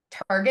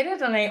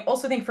targeted. And I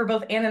also think for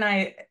both Anne and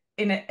I,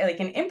 like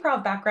an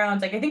improv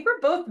background, like I think we're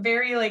both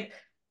very like,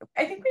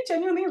 I think we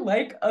genuinely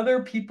like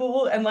other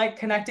people and like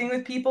connecting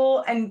with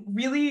people, and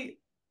really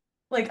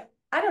like,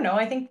 I don't know,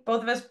 I think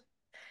both of us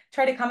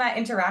try to come at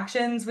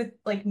interactions with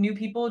like new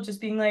people just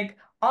being like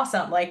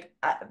awesome, like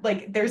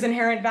there's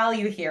inherent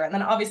value here. And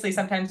then obviously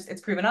sometimes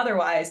it's proven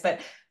otherwise, but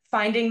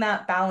finding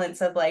that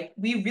balance of like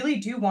we really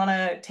do want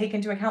to take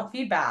into account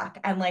feedback,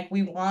 and like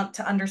we want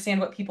to understand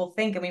what people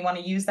think, and we want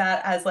to use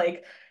that as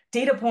like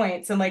data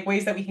points and like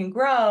ways that we can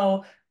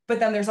grow. But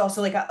then there's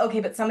also like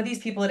okay, but some of these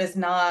people, it is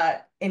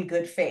not in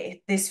good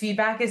faith. This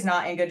feedback is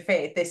not in good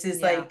faith. This is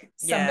Yeah. like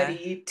Yeah.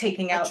 somebody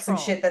taking A out some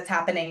troll. shit that's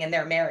happening in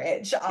their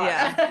marriage on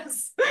Yeah.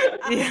 us.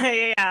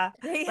 Yeah.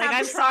 They Like, have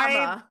I'm sorry.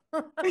 trauma.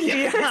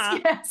 Yes, Yeah.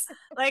 yes.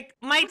 Like,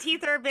 my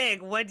teeth are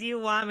big. What do you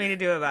want me to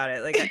do about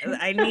it? Like,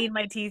 I need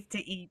my teeth to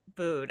eat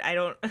food. I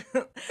don't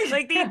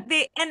like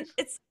and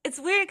it's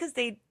weird because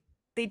they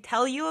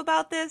tell you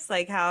about this,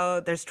 like how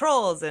there's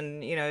trolls,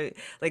 and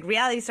like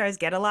reality stars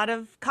get a lot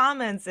of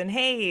comments and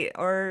hate,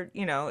 or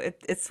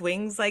it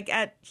swings like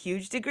at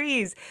huge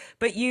degrees.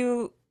 But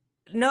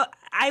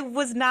I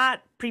was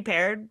not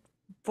prepared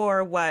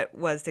for what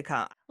was to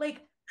come.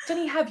 Like,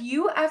 Jenny,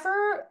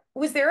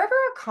 was there ever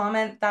a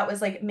comment that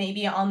was like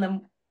maybe on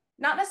the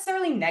not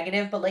necessarily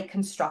negative, but like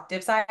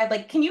constructive side?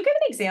 Like, can you give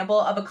an example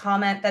of a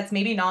comment that's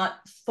maybe not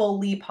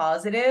fully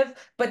positive,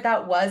 but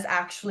that was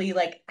actually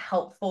like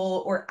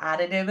helpful or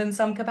additive in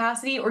some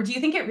capacity? Or do you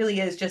think it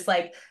really is just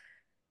like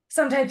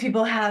sometimes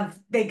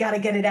they got to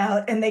get it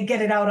out and they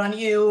get it out on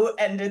you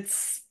and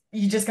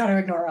you just got to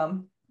ignore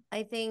them?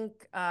 I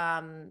think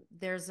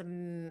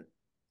the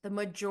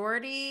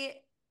majority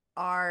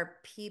are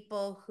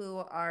people who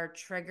are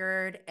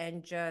triggered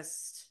and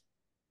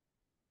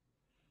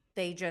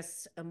they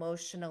just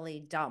emotionally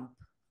dump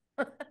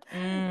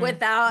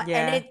without, and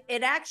Yeah.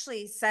 it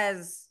actually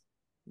says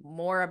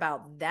more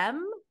about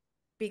them,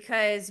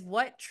 because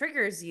what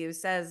triggers you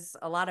says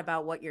a lot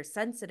about what you're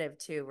sensitive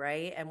to,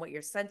 right? And what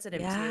you're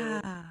sensitive to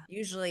Yeah.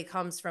 usually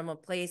comes from a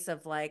place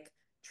of like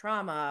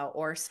trauma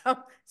or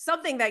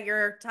something that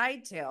you're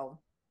tied to.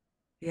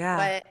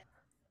 Yeah.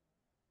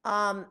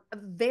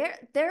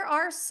 But there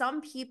are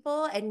some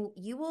people, and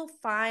you will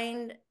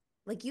find,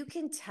 like, you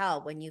can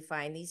tell when you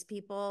find these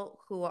people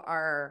who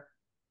are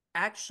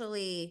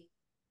actually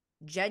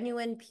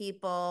genuine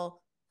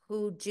people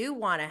who do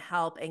want to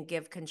help and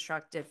give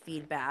constructive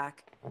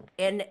feedback.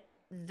 And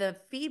the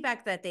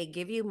feedback that they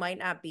give you might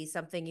not be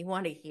something you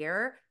want to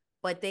hear,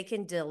 but they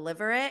can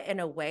deliver it in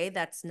a way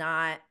that's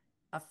not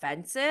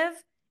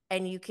offensive.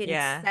 And you can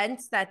Yeah.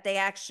 sense that they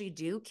actually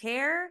do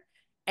care.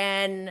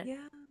 And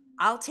Yeah.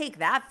 I'll take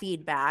that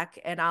feedback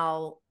and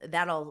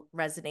that'll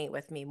resonate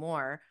with me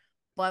more.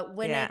 But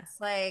when Yeah. it's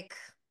like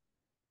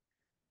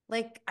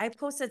I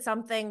posted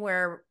something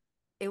where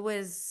it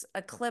was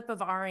a clip of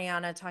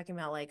Ariana talking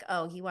about like,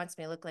 oh, he wants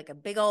me to look like a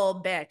big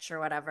old bitch or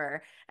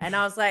whatever. And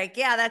I was like,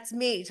 yeah, that's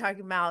me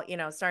talking about,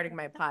 starting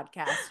my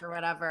podcast or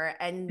whatever.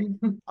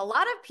 And a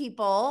lot of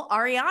people,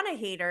 Ariana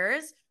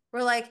haters,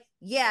 were like,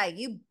 yeah,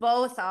 you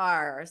both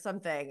are or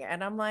something.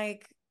 And I'm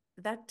like,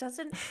 that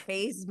doesn't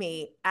faze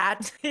me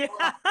at Yeah.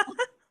 all.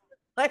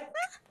 Like,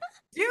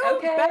 do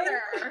Okay.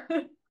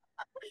 better.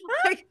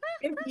 Like,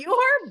 if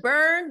your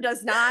burn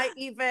does not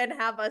even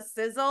have a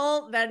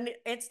sizzle, then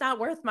it's not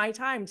worth my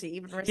time to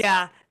even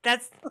respond. Yeah.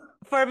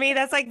 For me,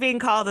 that's like being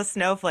called a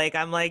snowflake.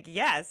 I'm like,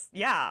 yes,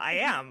 yeah, I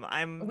am.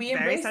 I'm We very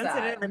embrace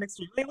sensitive that. and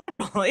extremely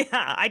liberal.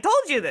 Yeah. I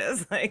told you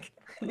this. Like,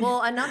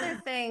 Well, another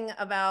thing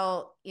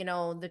about,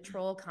 the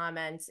troll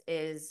comments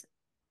is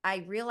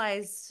I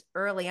realized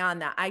early on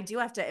that I do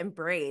have to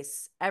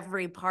embrace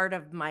every part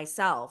of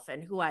myself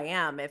and who I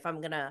am if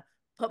I'm going to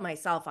put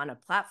myself on a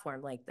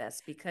platform like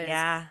this, because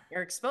yeah.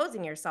 you're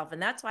exposing yourself. And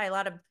that's why a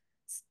lot of,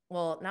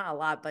 well, not a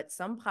lot, but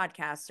some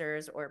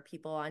podcasters or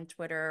people on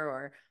Twitter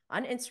or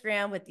on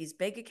Instagram with these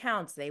big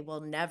accounts, they will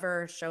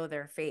never show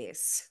their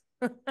face.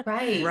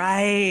 Right.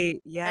 Right. And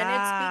it's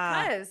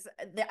Yeah. because,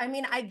 I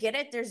mean, I get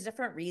it. There's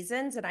different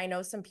reasons. And I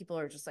know some people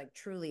are just like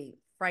truly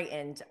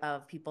frightened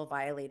of people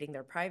violating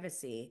their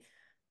privacy.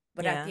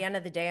 But at Yeah. the end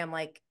of the day, I'm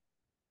like,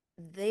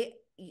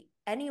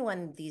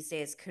 anyone these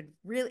days could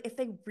really, if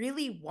they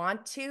really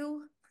want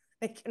to,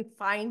 they can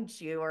find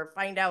you or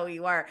find out who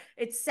you are.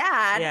 It's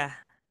sad, Yeah.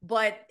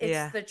 but it's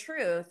Yeah. the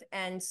truth.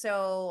 And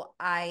so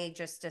I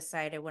just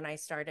decided when I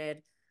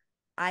started,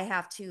 I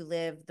have to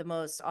live the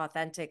most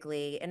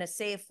authentically in a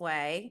safe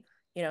way,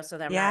 so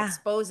that I'm not Yeah.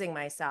 exposing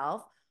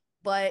myself,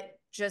 but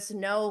just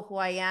know who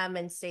I am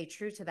and stay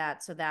true to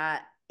that, so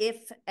that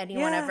if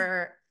anyone Yeah.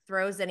 ever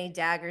throws any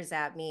daggers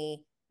at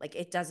me, like,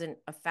 it doesn't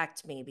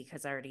affect me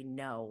because I already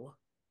know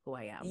who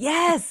I am.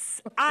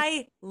 Yes,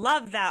 I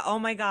love that. Oh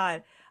my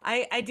God.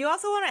 I do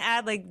also want to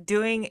add, like,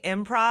 doing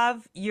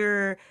improv,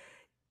 you're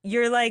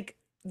like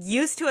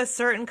used to a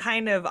certain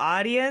kind of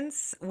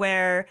audience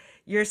where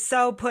you're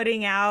so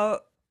putting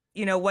out,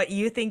 what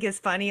you think is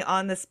funny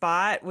on the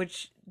spot,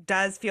 which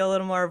does feel a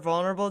little more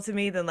vulnerable to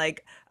me than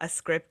like a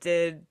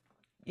scripted,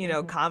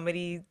 Mhm.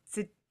 comedy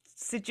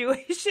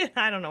situation.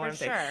 I don't know what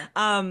For I'm saying. sure.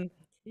 I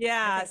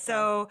Yeah, think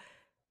so.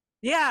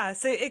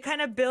 so it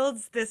kind of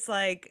builds this,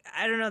 like,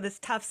 I don't know, this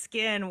tough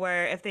skin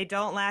where if they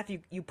don't laugh,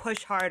 you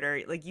push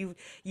harder. Like you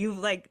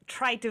like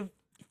try to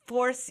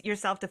force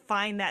yourself to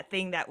find that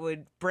thing that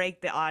would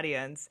break the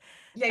audience.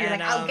 Yeah, you're like,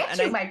 And I'll get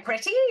you, I my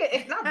pretty.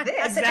 If not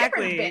this, a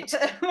different exactly.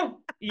 bit.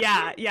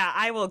 Yeah, yeah,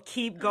 I will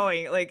keep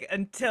going like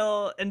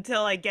until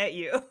I get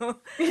you.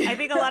 I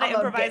think a lot of I'm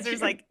gonna get improvisers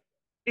you. like,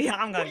 yeah,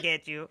 I'm gonna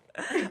get you.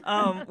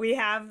 We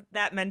have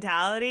that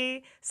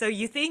mentality. So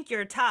you think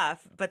you're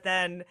tough, but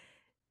then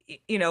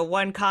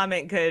one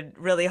comment could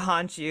really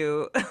haunt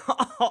you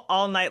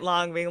all night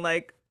long, being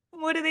like,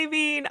 what do they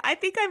mean? I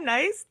think I'm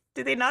nice.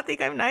 Do they not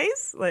think I'm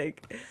nice?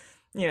 Like,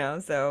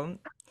 so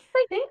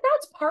I think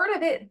that's part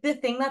of it. The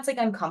thing that's like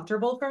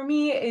uncomfortable for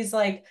me is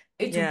like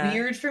it's yeah,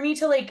 weird for me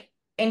to like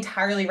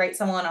entirely write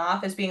someone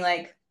off as being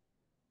like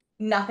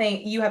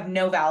nothing, you have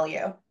no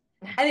value.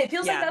 And it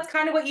feels like yeah, that's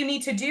kind of what you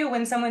need to do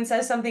when someone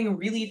says something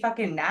really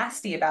fucking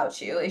nasty about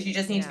you, is you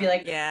just need to be Yeah,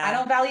 like, I yeah,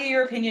 don't value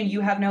your opinion,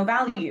 you have no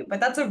value. But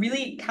that's a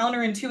really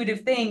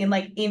counterintuitive thing in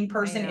like I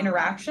in-person know.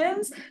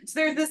 interactions. So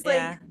there's this like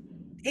yeah,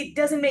 it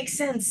doesn't make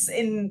sense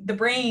in the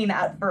brain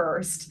at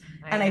first.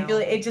 And I feel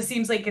like it just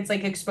seems like it's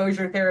like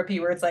exposure therapy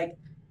where it's like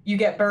you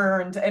get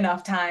burned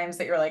enough times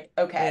that you're like,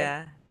 okay,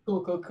 Yeah.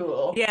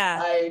 cool. Yeah.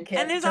 I And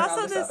can't there's turn on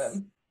also this this,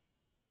 oven.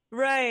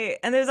 right.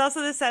 And there's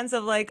also this sense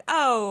of like,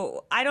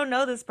 oh, I don't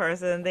know this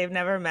person. They've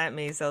never met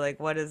me. So like,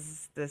 what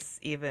is this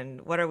even,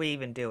 what are we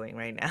even doing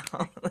right now?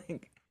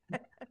 Like,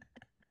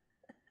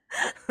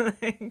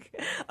 like,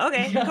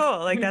 okay, Yeah. cool.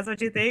 Like, that's what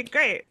you think?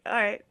 Great. All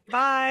right.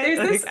 Bye. There's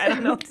this Like, I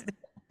don't know what to do.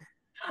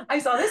 I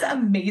saw this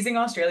amazing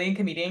Australian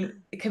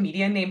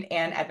comedian named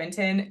Anne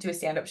Edmonton do a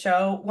stand-up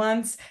show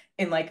once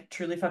in like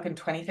truly fucking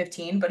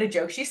 2015. But a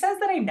joke she says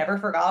that I never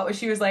forgot was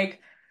she was like,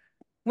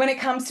 when it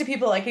comes to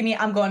people liking me,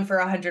 I'm going for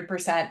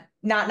 100%,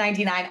 not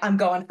 99. I'm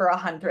going for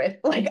 100.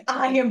 Like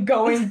I am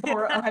going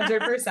for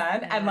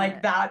 100%. And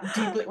like that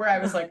deeply where I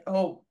was like,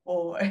 oh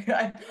boy,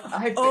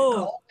 I've been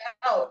Oh,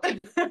 called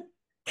out.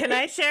 can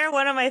I share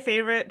one of my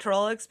favorite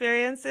troll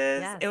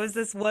experiences? It was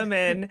Yes. this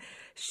woman.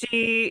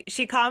 She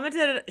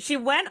commented, she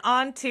went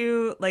on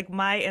to like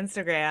my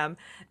Instagram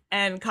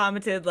and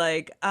commented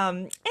like, it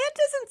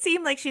doesn't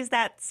seem like she's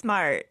that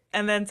smart.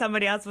 And then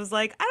somebody else was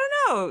like, I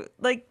don't know,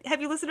 like, have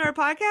you listened to her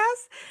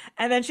podcast?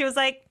 And then she was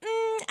like,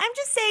 I'm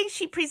just saying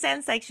she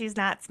presents like she's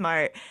not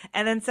smart.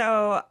 And then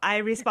so I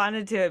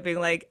responded to it being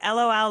like,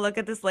 LOL, look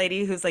at this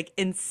lady who's like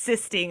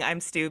insisting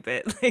I'm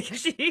stupid. Like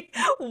she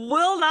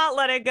will not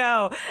let it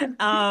go.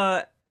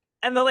 Uh,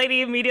 and the lady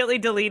immediately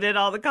deleted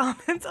all the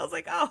comments. I was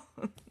like, oh,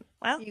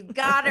 well, You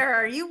got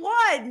her. You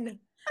won.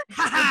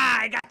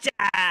 haha, I gotcha.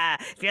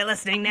 If you're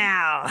listening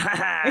now.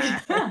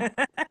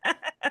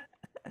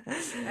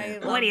 I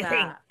What do love you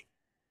think? that.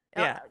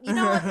 Yeah. You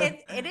know,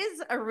 it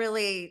is a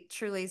really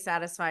truly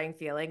satisfying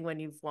feeling when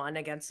you've won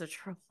against a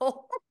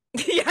troll.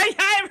 Yeah,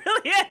 it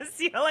really is.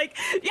 You're like,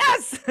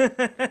 yes, you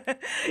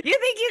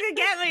think you could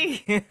get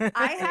me?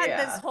 I had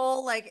this Yeah.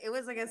 whole like it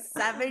was like a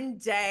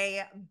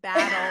 7-day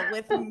battle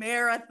with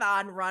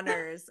marathon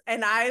runners.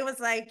 And I was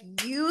like,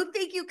 you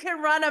think you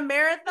can run a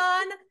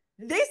marathon?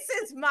 This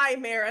is my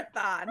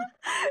marathon.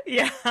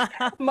 Yeah.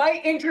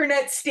 My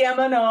internet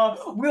stamina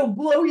will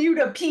blow you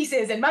to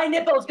pieces and my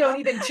nipples don't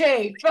even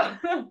chafe.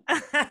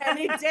 And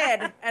it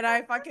did. And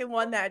I fucking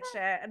won that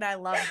shit. And I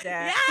loved it.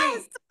 Yes.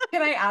 Wait,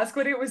 can I ask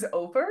what it was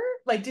over?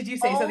 Like, did you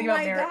say Oh something about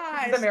my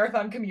the gosh.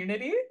 marathon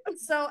community?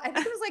 So I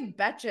think it was like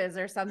Betches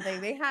or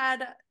something. They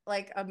had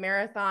like a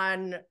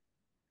marathon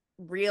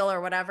reel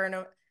or whatever. And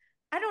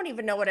I don't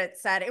even know what it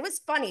said. It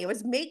was funny. It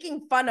was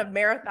making fun of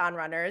marathon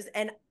runners.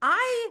 And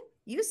I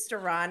used to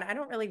run. I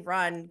don't really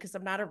run because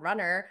I'm not a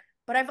runner,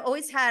 but I've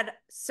always had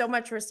so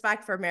much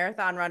respect for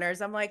marathon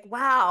runners. I'm like,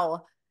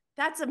 wow,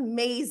 that's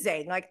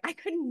amazing. Like I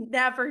could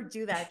never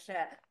do that shit.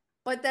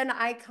 But then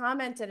I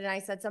commented and I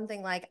said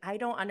something like, I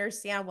don't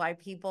understand why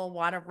people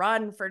want to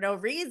run for no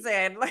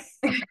reason. Like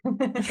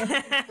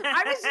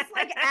I was just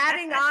like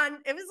adding on.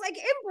 It was like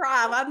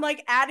improv. I'm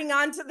like adding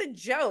on to the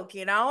joke,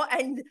 you know?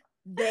 And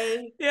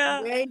they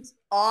Yeah. went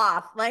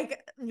off.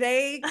 Like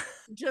they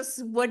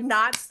just would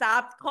not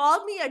stop.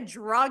 Called me a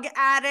drug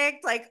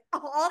addict, like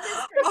all this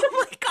Oh crazy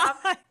my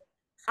stuff. God.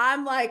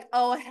 I'm like,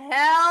 oh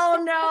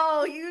hell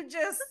no.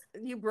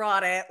 You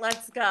brought it.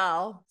 Let's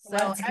go. So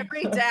Let's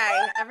every go.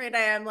 day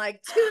I'm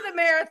like to the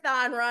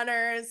marathon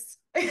runners.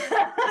 Still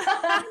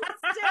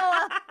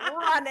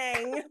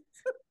running.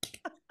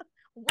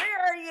 Where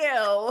are you?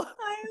 I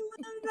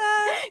love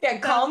that. Yeah,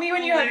 call me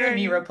when you have your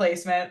knee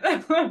hilarious. replacement.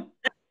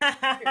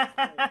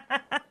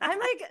 I'm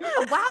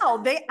like,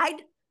 wow,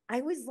 I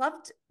always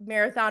loved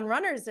marathon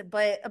runners,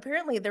 but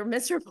apparently they're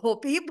miserable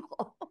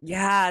people.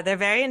 Yeah, they're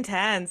very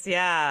intense.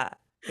 Yeah.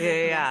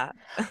 Yeah.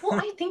 Well,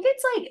 I think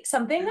it's like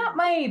something that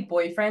my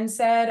boyfriend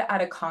said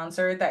at a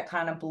concert that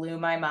kind of blew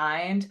my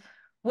mind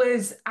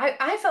was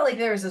I felt like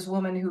there was this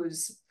woman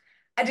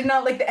I did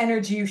not like the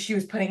energy she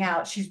was putting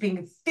out. She's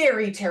being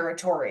very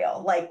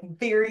territorial, like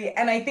very,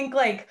 and I think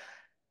like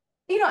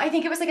I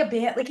think it was like a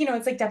band, like,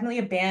 it's like definitely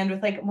a band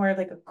with like more of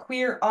like a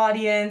queer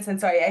audience.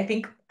 And so I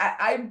think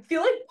I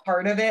feel like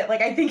part of it,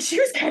 like I think she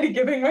was kind of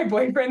giving my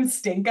boyfriend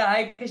stink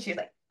eye because she's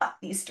like, fuck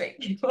these straight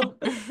people.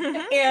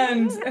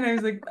 And I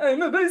was like,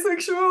 I'm a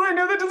bisexual. I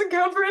know that doesn't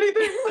count for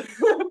anything.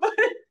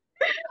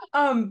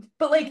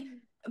 But like,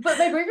 but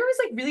my boyfriend was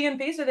like really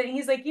unfazed with it. And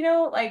he's like,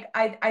 like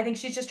I think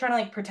she's just trying to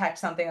like protect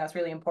something that's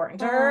really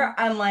important to her.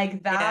 And like Yeah.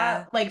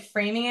 that, like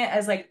framing it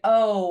as like,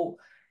 oh,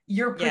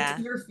 Yeah.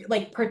 your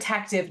like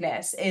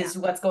protectiveness Yeah. is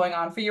what's going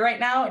on for you right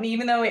now. And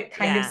even though it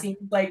kind of Yeah.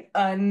 seems like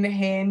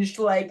unhinged,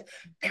 like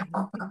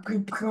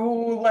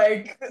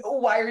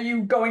why are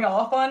you going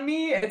off on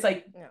me? It's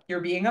like Yeah. you're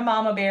being a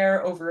mama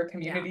bear over a Yeah.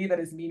 community that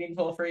is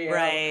meaningful for you,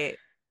 Right.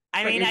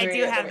 I but mean, you're I doing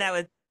do it the have way. that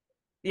with,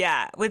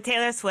 yeah, with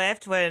Taylor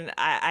Swift when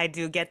I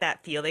do get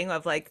that feeling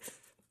of like,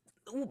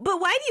 but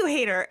why do you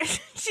hate her?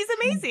 She's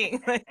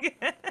amazing.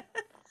 Like,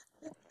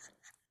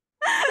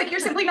 Like you're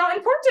simply not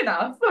important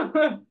enough.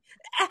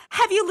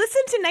 have you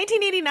listened to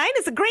 1989?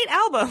 It's a great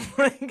album.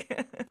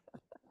 Like,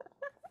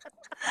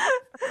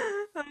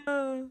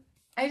 I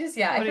what are feel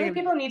you like gonna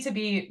people do? need to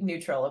be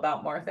neutral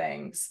about more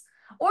things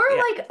or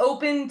Yeah. like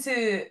open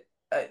to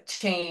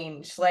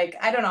change. Like,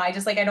 I don't know. I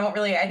just like, I don't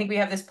really, I think we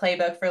have this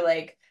playbook for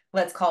like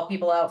let's call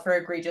people out for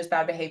egregious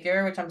bad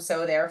behavior, which I'm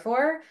so there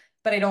for.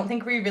 But I don't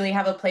think we really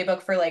have a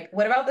playbook for like,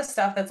 what about the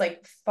stuff that's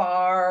like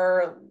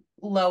far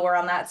lower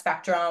on that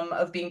spectrum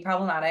of being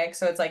problematic?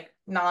 So it's like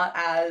not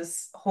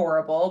as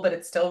horrible, but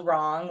it's still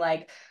wrong.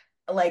 Like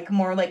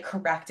more like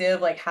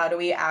corrective, like how do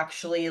we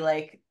actually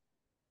like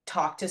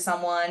talk to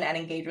someone and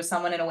engage with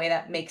someone in a way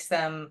that makes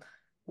them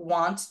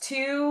want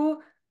to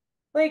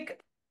like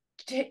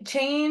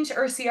change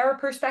or see our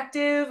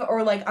perspective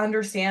or like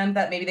understand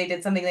that maybe they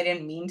did something they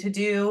didn't mean to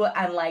do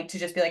and like to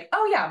just be like,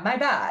 oh yeah, my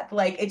bad.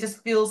 Like it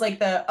just feels like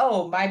the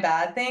oh my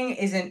bad thing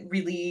isn't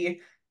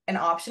really an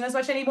option as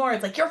much anymore.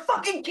 It's like you're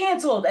fucking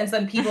canceled. And so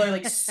then people are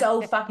like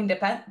so fucking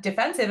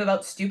defensive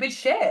about stupid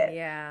shit.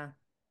 Yeah.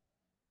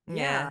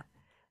 Yeah.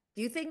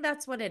 Do you think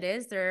that's what it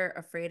is? They're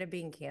afraid of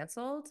being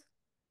canceled?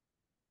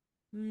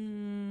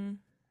 Mm.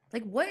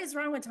 Like, what is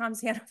wrong with Tom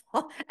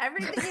Sandoval?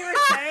 Everything you were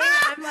saying,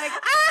 I'm like,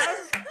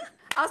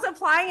 I was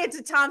applying it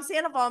to Tom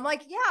Sandoval. I'm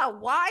like, yeah,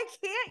 why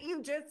can't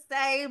you just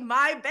say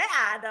my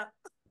bad?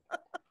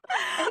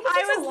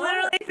 I was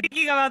literally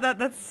thinking about that.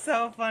 That's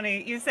so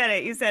funny. You said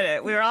it. You said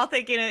it. We were all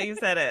thinking it. You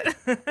said it.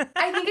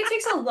 I think it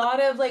takes a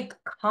lot of like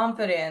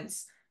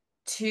confidence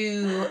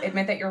to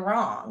admit that you're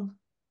wrong.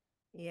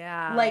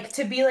 Yeah. Like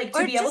to be like to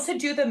Or be able just to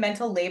do the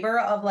mental labor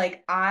of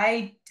like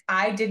I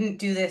didn't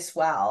do this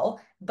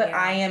well, but Yeah.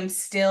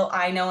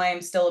 I know I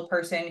am still a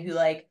person who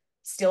like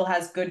still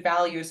has good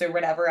values or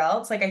whatever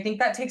else. Like I think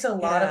that takes a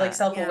lot of like yeah.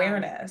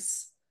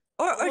 self-awareness.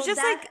 Or Well, just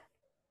that like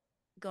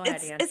go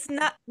ahead, Ian. it's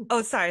not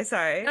oh sorry.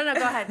 No,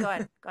 go ahead. Go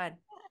ahead. Go ahead.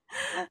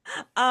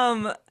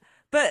 Um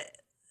but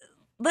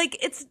like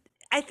it's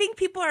I think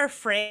people are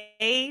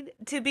afraid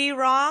to be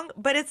wrong,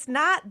 but it's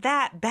not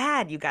that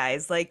bad, you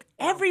guys. Like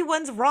No.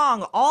 everyone's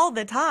wrong all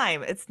the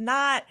time. It's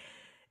not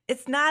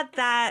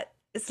that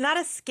it's not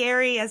as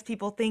scary as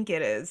people think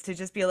it is to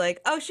just be like,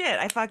 "Oh shit,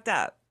 I fucked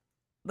up."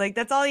 Like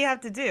that's all you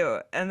have to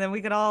do, and then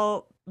we could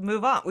all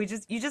move on.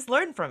 You just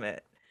learn from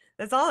it.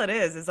 That's all it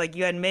is. It's like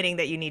you admitting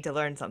that you need to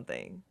learn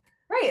something.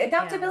 Right. Yeah.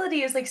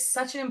 Adaptability is like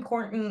such an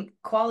important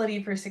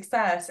quality for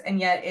success. And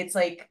yet it's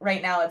like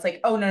right now it's like,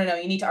 oh no,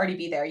 you need to already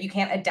be there. You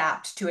can't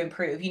adapt to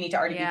improve. You need to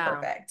already be Yeah.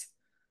 perfect.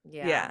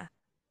 Yeah. Yeah.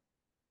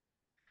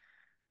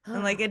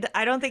 And like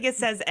I don't think it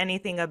says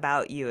anything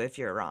about you if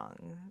you're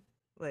wrong.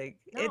 Like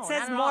it No,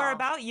 says not at more all.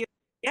 about you.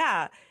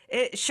 Yeah.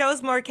 It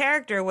shows more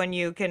character when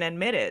you can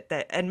admit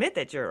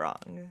that you're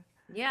wrong.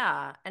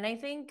 Yeah. And I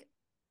think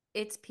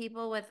it's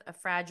people with a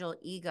fragile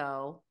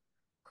ego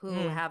who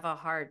Mm, have a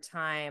hard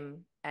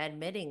time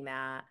admitting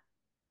that.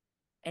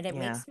 And it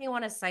yeah. makes me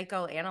want to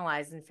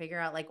psychoanalyze and figure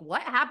out like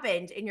what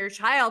happened in your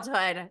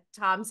childhood,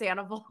 Tom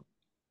Sandoval.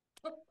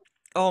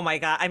 Oh my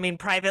God. I mean,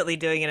 privately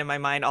doing it in my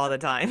mind all the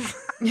time.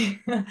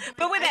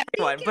 But with I think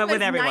everyone, it but with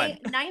was everyone.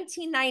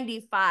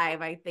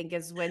 1995, I think,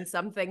 is when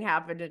something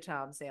happened to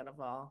Tom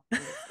Sandoval. I'm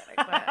just kidding,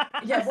 but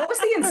Yeah, what was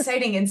the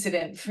inciting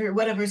incident for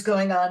whatever's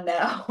going on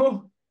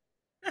now?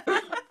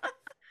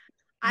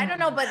 I don't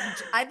know, but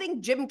I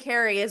think Jim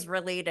Carrey is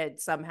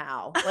related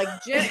somehow. Like a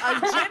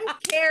Jim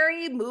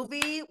Carrey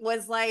movie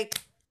was like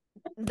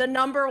the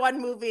 #1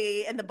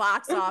 movie in the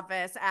box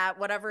office at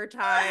whatever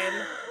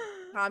time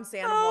Tom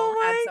Sandoval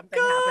had Oh something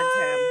happen to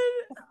him.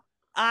 my God.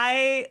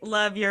 I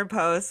love your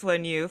posts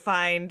when you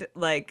find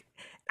like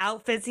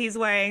outfits he's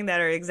wearing that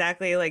are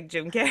exactly like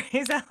Jim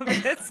Carrey's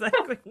outfits.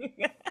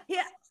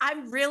 Yeah, I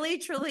really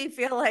truly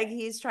feel like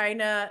he's trying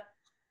to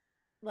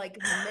like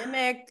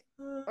mimic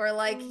or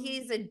like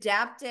he's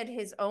adapted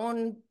his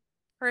own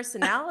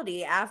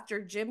personality after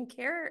Jim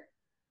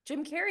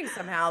Carrey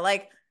somehow.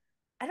 Like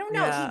I don't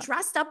know, he Yeah.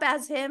 dressed up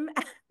as him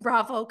at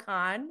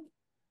BravoCon.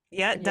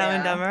 Yeah, Dumb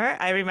and Yeah. Dumber.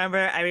 I remember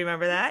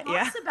He that.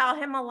 Yeah. talks about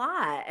him a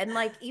lot. And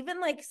like even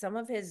like some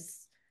of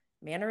his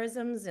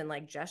mannerisms and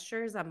like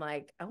gestures, I'm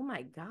like, oh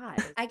my God.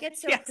 I get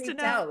so Yes to creeped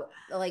know. out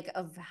like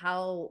of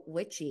how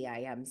witchy I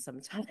am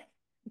sometimes.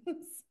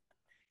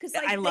 Because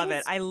I like love it.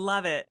 things I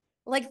love it.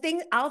 like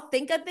things I'll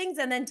think of things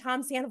and then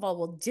Tom Sandoval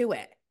will do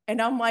it.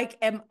 And I'm like,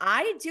 am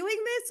I doing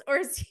this or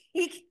is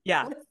he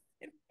Yeah. listening?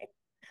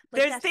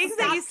 Like There's that things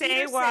that Scott you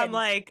say where I'm Peterson,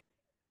 like,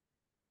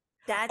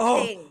 that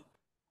oh, thing.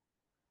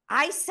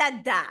 I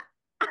said that.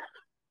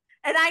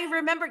 And I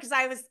remember because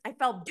I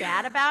felt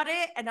bad about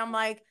it. And I'm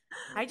like,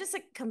 I just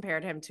like,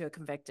 compared him to a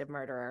convicted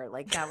murderer.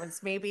 Like that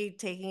was maybe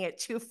taking it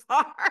too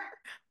far.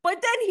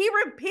 But then he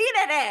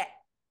repeated it.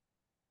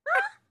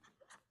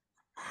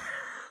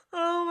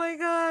 oh my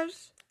gosh.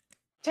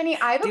 Jenny,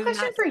 I have a Do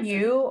question not for censor.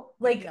 you.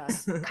 Like,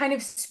 Yes. kind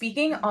of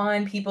speaking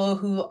on people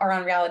who are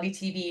on reality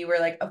TV, where,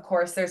 like, of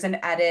course, there's an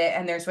edit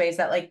and there's ways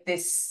that, like,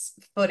 this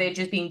footage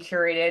is being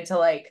curated to,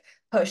 like,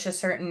 push a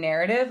certain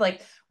narrative.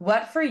 Like,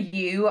 what for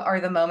you are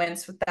the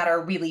moments that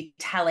are really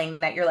telling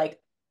that you're like,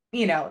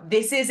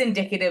 this is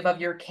indicative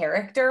of your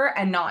character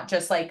and not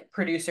just like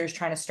producers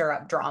trying to stir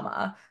up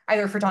drama,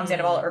 either for Tom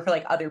Sandoval Mm, or for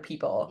like other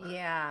people?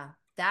 Yeah.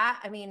 That,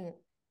 I mean,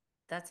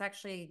 that's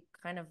actually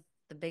kind of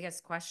the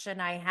biggest question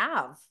I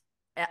have.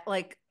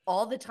 Like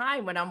all the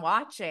time when I'm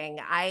watching,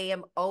 I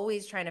am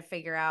always trying to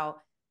figure out,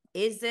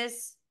 is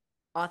this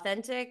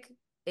authentic?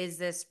 Is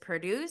this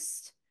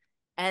produced?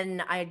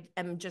 And I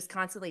am just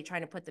constantly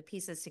trying to put the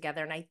pieces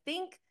together. And I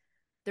think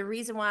the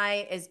reason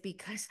why is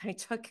because I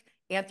took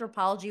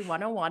Anthropology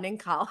 101 in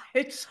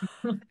college.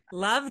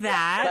 Love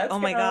that. Let's Oh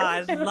my go.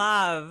 God.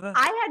 Love.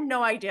 I had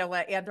no idea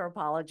what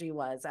anthropology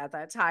was at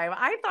that time.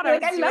 I thought You're I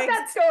like, was I love doing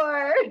that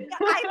score.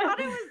 I thought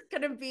it was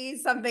going to be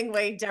something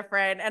way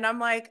different. And I'm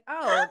like,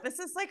 oh, this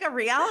is like a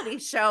reality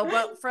show,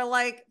 but for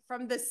like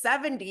from the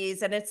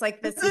 70s. And it's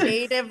like this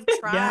native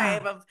tribe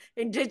Yeah. of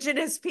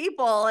indigenous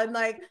people. And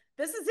like,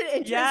 this is an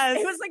interest. Yes.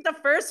 It was like the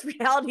first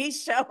reality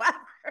show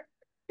ever.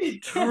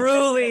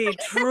 Truly,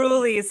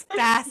 truly is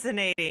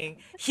fascinating.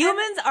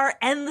 Humans are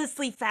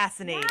endlessly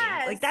fascinating.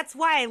 Yes. Like that's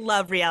why I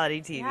love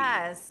reality TV.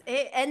 Yes.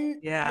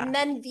 Yeah. And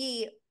then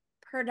the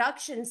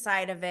production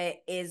side of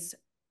it is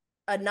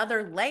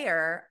another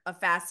layer of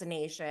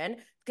fascination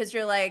because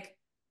you're like,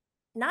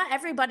 not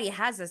everybody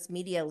has this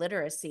media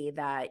literacy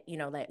that, you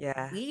know, that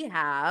Yeah. we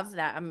have,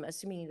 that I'm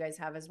assuming you guys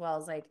have as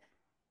well. Is like,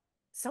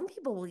 some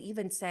people will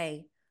even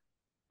say,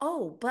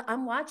 oh, but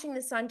I'm watching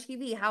this on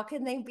TV. How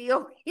can they be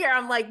over here?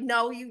 I'm like,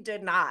 no, you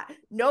did not.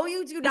 No,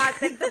 you do not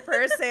think the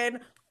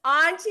person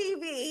on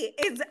TV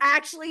is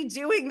actually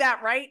doing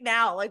that right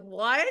now. Like,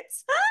 what?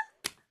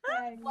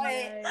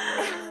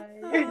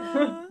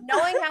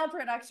 Knowing how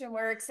production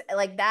works,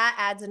 like that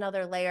adds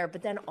another layer.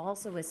 But then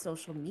also with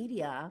social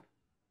media,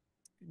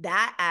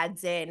 that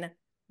adds in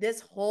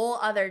this whole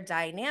other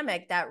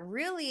dynamic that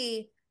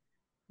really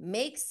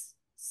makes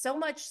so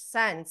much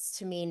sense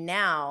to me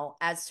now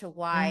as to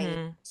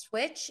why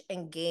Twitch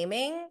and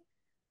gaming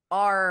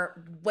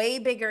are way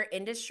bigger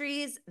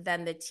industries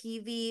than the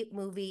TV,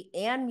 movie,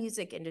 and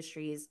music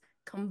industries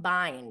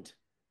combined.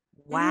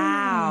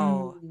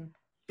 Wow.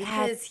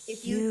 Because That's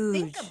if you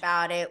think huge.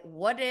 about it,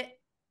 what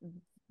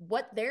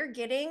they're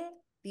getting,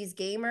 these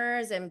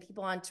gamers and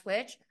people on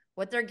Twitch,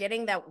 what they're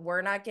getting that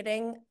we're not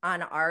getting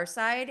on our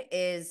side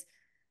is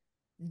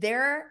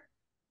they're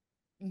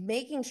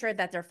making sure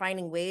that they're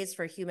finding ways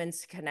for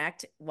humans to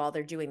connect while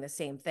they're doing the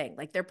same thing.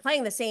 Like they're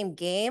playing the same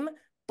game,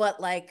 but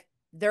like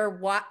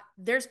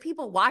there's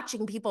people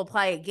watching people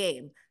play a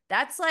game.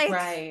 That's like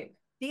Right.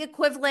 the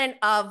equivalent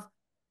of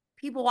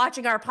people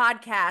watching our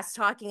podcast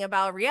talking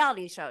about a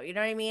reality show. You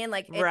know what I mean?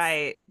 Like it's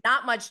Right.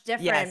 not much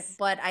different, Yes.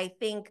 but I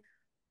think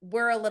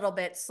we're a little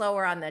bit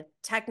slower on the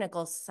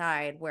technical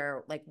side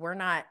where like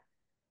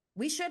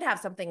we should have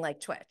something like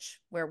Twitch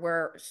where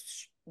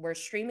we're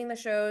streaming the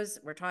shows,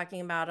 we're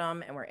talking about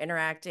them, and we're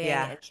interacting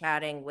Yeah. and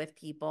chatting with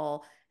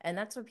people. And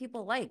that's what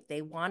people like.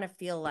 They want to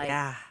feel like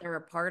Yeah. they're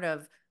a part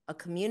of a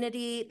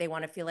community. They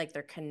want to feel like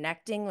they're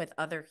connecting with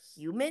other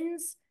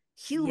humans.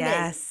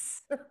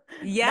 Yes. Not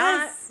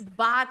Yes.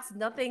 bots,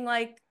 nothing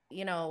like,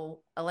 you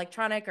know,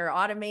 electronic or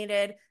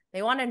automated.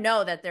 They want to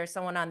know that there's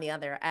someone on the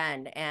other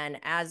end. And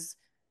as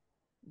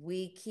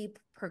we keep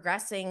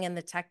progressing in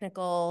the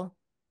technical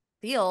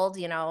field,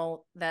 you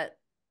know, that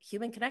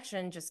human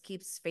connection just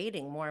keeps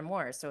fading more and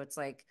more. So it's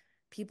like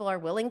people are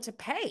willing to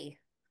pay.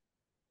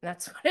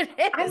 That's what it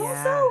is. I'm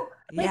also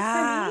Yeah. like, for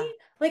Yeah. me,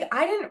 like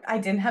I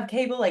didn't have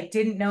cable, like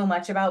didn't know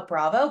much about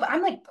Bravo, but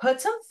I'm like,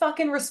 put some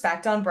fucking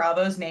respect on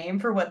Bravo's name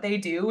for what they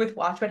do with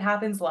Watch What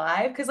Happens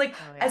Live. Cause like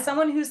Oh, as yeah.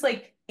 someone who's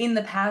like in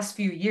the past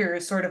few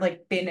years sort of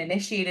like been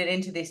initiated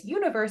into this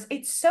universe,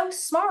 it's so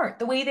smart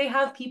the way they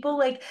have people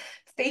like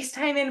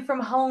FaceTime in from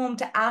home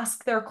to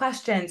ask their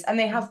questions, and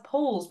they have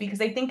polls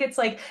because I think it's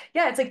like,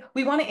 yeah, it's like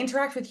we want to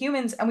interact with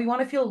humans and we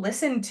want to feel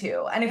listened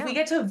to. And if we Yeah.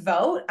 get to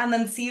vote and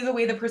then see the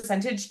way the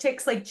percentage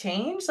ticks like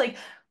change, like,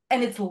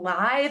 and it's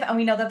live and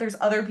we know that there's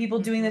other people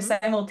doing this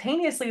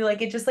simultaneously,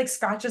 like it just like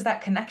scratches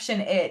that connection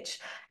itch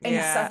in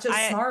Yeah. such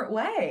a smart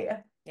way.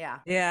 Yeah.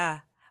 Yeah.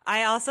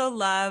 I also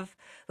love,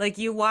 like,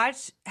 you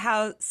watch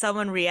how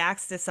someone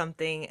reacts to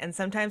something, and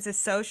sometimes it's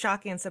so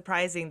shocking and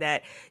surprising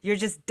that you're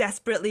just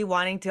desperately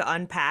wanting to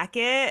unpack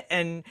it,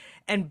 and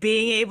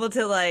being able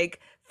to like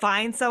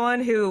find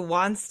someone who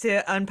wants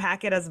to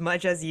unpack it as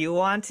much as you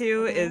want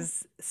to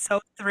is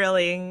so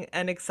thrilling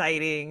and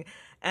exciting.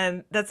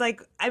 And that's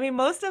like, I mean,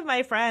 most of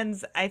my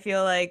friends, I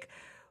feel like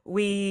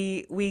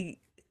we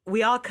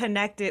all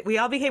connected, we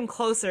all became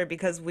closer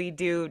because we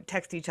do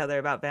text each other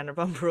about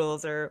Vanderpump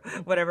Rules or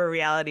whatever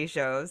reality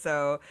show.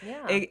 So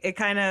Yeah. it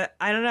kind of,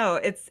 I don't know,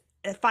 it's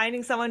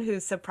finding someone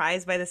who's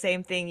surprised by the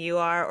same thing you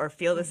are or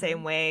feel the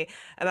same way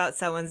about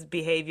someone's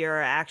behavior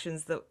or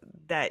actions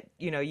that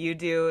you know you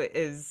do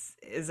is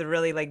a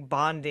really like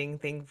bonding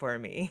thing for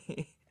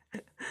me.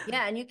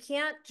 Yeah. And you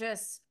can't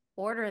just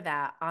order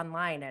that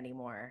online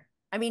anymore.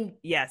 I mean,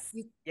 Yes.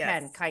 you can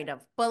Yes. kind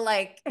of, but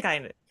like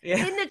Kind of.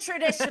 Yeah. in the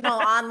traditional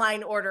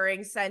online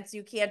ordering sense,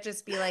 you can't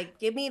just be like,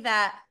 give me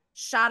that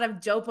shot of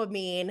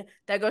dopamine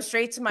that goes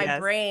straight to my Yes.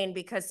 brain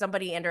because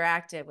somebody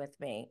interacted with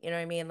me. You know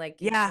what I mean?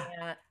 Like you Yeah.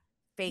 can't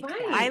fake that.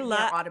 Right. I You can't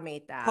love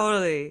automate that.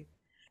 Totally.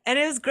 And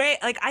it was great.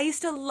 Like I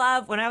used to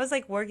love when I was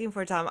like working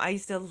for Tom, I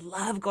used to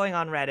love going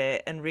on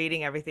Reddit and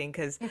reading everything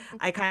because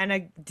I kind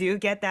of do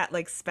get that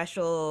like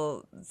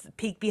special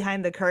peek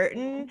behind the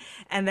curtain,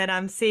 and then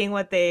I'm seeing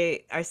what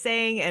they are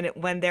saying, and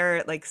when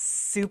they're like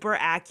super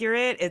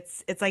accurate,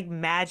 it's like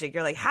magic.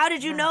 You're like, how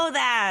did you Yeah. know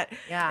that?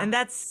 Yeah. And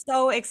that's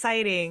so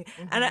exciting.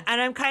 And Mhm.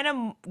 I'm kind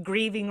of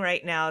grieving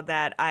right now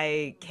that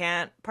I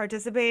can't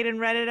participate in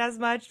Reddit as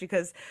much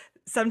because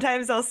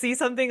sometimes I'll see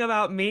something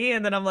about me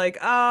and then I'm like,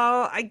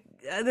 oh, I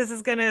this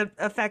is gonna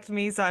affect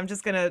me, so I'm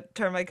just gonna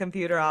turn my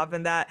computer off.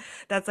 And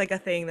that's like a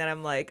thing that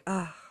I'm like,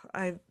 oh,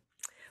 I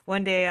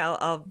one day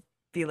I'll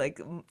be like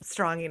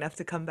strong enough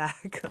to come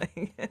back.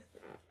 Like,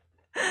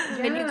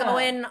 Can you go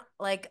Yeah. in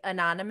like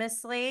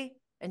anonymously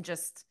and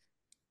just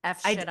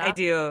F shit I up?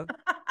 do.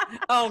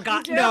 Oh You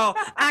God, do? no.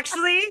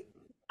 Actually, You're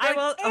I like,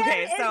 will.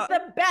 Okay, Anne is so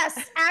the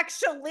best,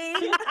 actually.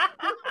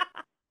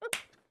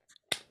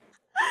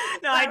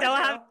 no, I That would don't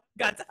have go.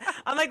 guts.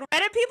 I'm like,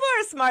 Reddit people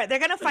are smart. They're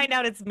gonna find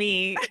out it's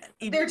me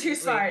They're too immediately.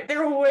 smart.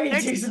 They're way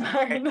They're too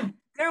smart.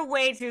 they're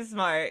way too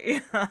smart.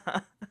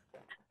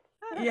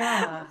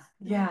 Yeah,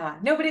 yeah.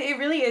 No, but it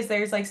really is.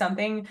 There's like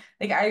something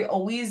like I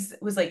always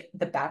was like,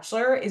 The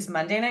Bachelor is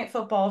Monday Night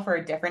Football for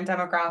a different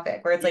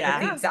demographic, where it's like it's Yeah.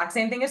 the Yeah. exact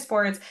same thing as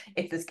sports.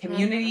 It's this Mm-hmm.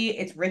 community,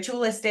 it's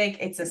ritualistic,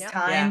 it's this Yep. Yeah.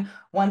 time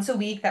once a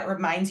week that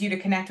reminds you to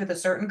connect with a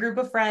certain group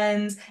of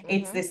friends.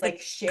 It's Mm-hmm. this The like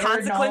shared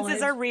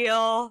consequences knowledge. are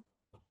real.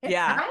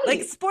 Yeah. Like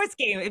Right. sports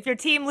game, if your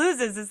team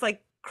loses, it's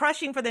like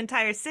crushing for the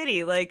entire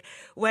city. Like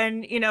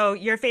when,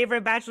 your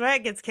favorite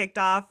bachelorette gets kicked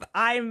off,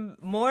 I'm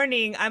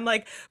mourning. I'm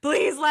like,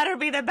 please let her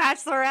be the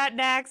bachelorette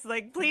next.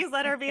 Like, please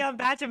let her be on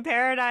Batch in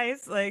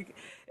Paradise. Like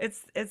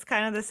it's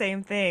kind of the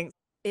same thing.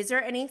 Is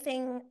there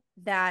anything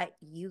that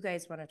you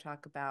guys want to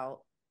talk about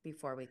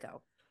before we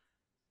go?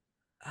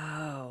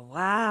 Oh,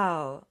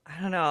 wow.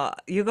 I don't know.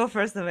 You go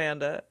first,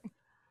 Amanda.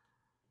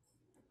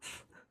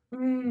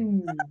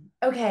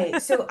 Okay,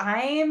 so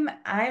I'm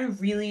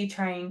really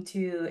trying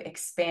to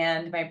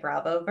expand my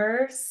Bravo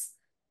verse.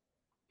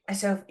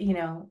 So,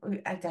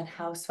 I've done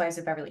Housewives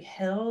of Beverly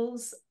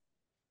Hills,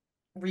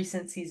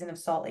 recent season of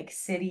Salt Lake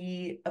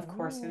City, of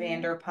course, Ooh.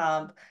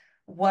 Vanderpump.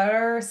 What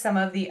are some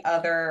of the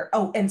other,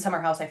 oh, and Summer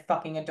House I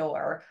fucking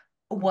adore.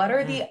 What are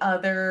Mhm. Mm. the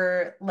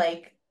other,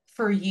 like,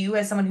 for you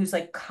as someone who's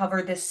like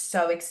covered this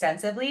so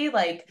extensively,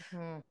 like,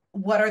 Mhm.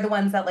 what are the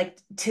ones that like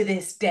to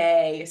this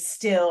day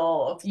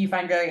still you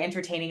find very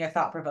entertaining or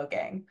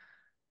thought-provoking?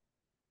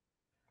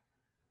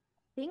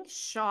 I think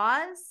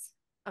Shaw's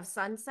of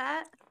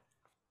Sunset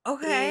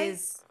Okay.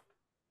 is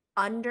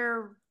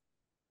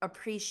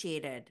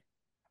underappreciated.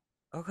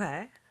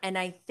 Okay. And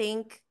I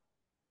think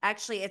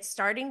actually it's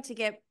starting to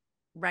get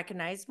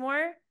recognized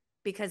more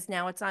because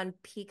now it's on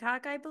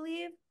Peacock, I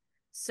believe.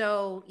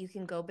 So you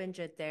can go binge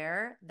it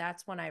there.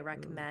 That's one I Ooh.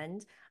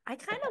 recommend. I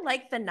kind Okay. of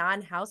like the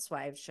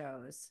non-housewife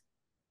shows,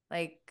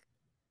 like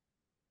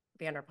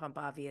Vanderpump,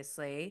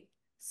 obviously,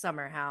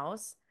 Summer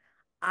House.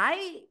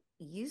 I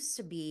used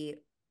to be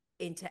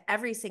into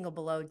every single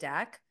Below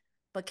Deck,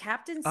 but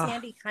Captain Oh.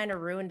 Sandy kind of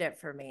ruined it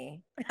for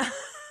me. Wait,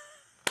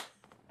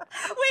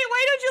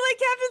 why don't you like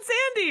Captain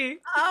Sandy?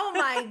 Oh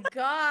my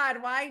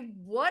God, why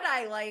would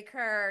I like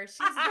her? She's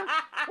the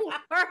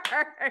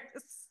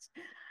worst.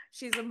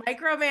 She's a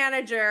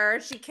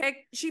micromanager.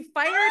 She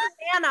fired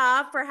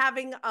Hannah for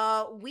having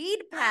a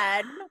weed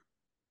pen.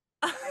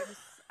 I'm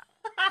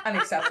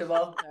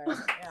Unacceptable.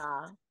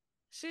 yeah.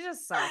 She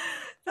just sucks.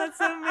 That's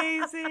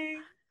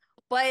amazing.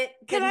 But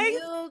the Can I?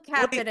 new Wait,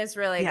 captain is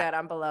really yeah, good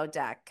on Below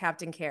Deck,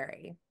 Captain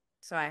Carey.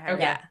 So I highly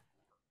Okay. yeah.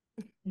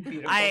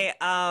 Beautiful.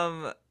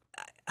 I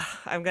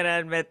I'm gonna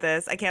admit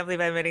this. I can't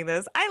believe I'm admitting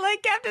this. I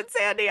like Captain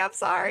Sandy. I'm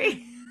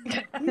sorry.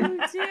 You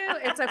do.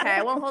 It's okay.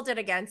 I won't hold it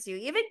against you.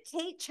 Even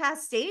Kate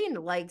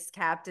Chastain likes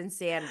Captain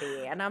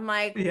Sandy. And I'm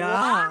like,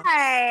 Yeah.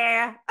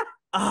 why?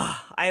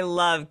 Oh, I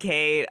love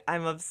Kate.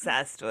 I'm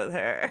obsessed with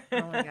her.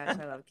 Oh my gosh,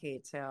 I love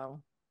Kate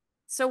too.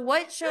 So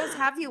what shows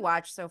have you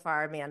watched so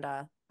far,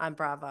 Amanda, on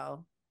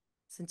Bravo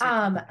since you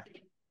Um,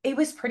 it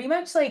was pretty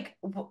much like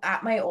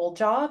at my old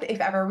job, if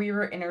ever we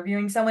were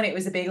interviewing someone, it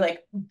was a big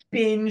like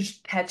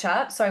binge catch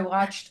up. So I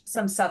watched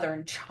some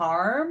Southern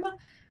Charm.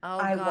 Oh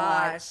I gosh.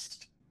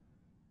 watched,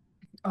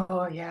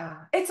 oh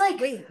yeah. It's like,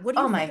 Wait, what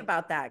do oh you think my,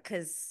 about that?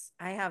 Because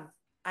I have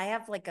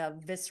like a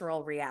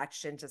visceral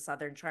reaction to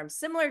Southern Charm,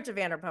 similar to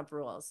Vanderpump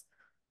Rules.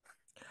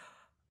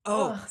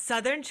 Oh, oh,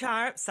 Southern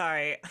Charm.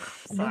 Sorry.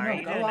 no, Sorry, no,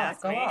 you go didn't off,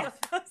 ask go me. off.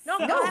 No,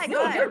 go No, ahead, go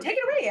no, ahead. no, take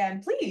it away,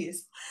 Anne,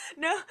 please.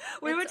 No,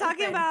 we were It's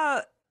talking open.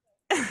 about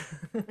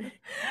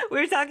we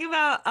were talking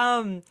about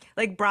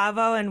like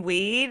Bravo and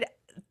Weed.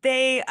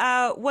 They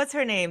what's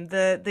her name?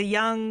 The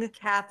young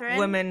Catherine?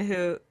 woman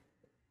who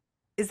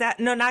is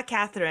that no, not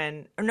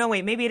Catherine. Or no,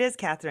 wait, maybe it is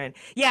Catherine.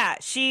 Yeah,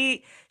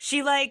 she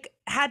like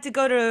had to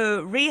go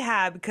to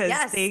rehab because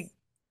Yes.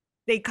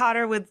 they caught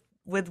her with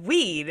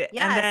weed.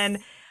 And then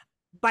Yes.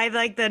 by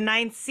like the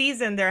ninth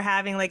season they're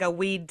having like a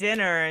weed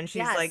dinner and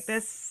she's like, Yes.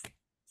 this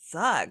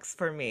sucks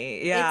for me.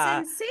 It's Yeah.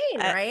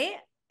 insane, Uh, right?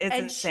 it's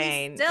And she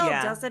insane. still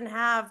Yeah. doesn't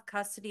have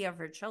custody of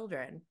her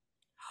children.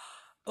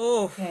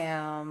 Oh,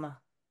 Damn.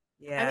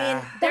 I mean,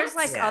 Yeah. there's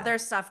like That's other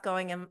stuff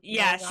going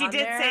Yeah, she on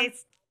did there. say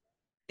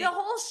The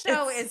whole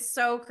show it's is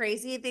so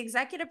crazy. The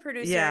executive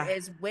producer yeah.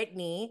 is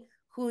Whitney,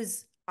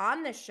 who's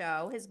on the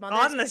show. His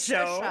mother's On the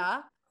show.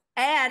 Patricia.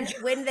 And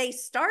when they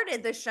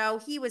started the show,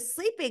 he was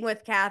sleeping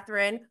with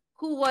Catherine,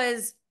 who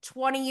was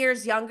 20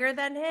 years younger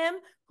than him,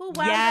 who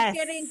wound up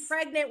getting Yes.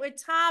 pregnant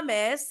with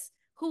Thomas,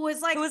 who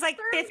was like Who was like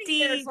 30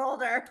 years 50.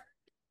 older.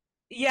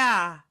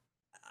 Yeah.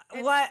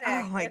 It's What?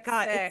 Oh sick. my It's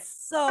God.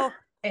 sick.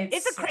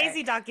 It's a crazy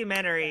sick.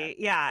 documentary.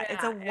 Yeah.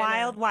 It's a Yeah, it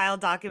wild, is. wild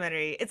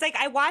documentary. It's like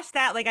I watched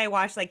that, like I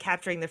watched like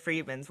Capturing the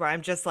Freedmans, where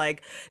I'm just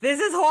like, this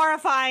is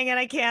horrifying and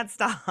I can't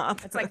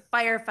stop. It's like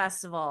Fire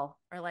Festival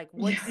or like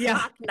Yeah.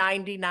 Woodstock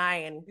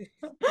 99.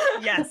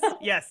 Yes.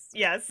 Yes.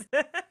 Yes.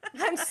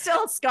 I'm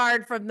still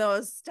scarred from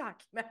those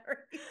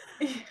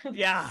documentaries.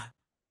 Yeah.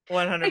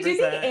 I do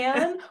think, 100%.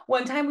 Anne,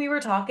 one time we were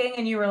talking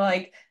and you were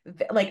like,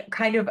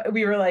 kind of,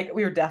 we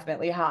were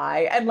definitely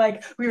high. And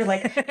like, we were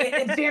like,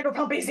 it's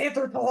Vanderpump-based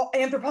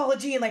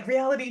anthropology and like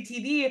reality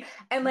TV.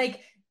 And like,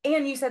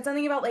 Anne, you said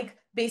something about like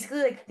basically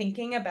like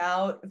thinking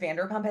about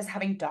Vanderpump as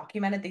having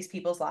documented these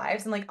people's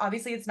lives. And like,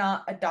 obviously, it's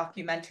not a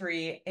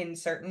documentary in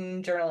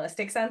certain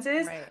journalistic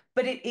senses, Right.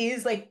 but it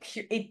is like,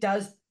 it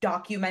does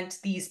document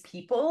these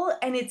people.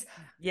 And it's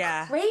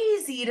Yeah.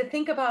 crazy to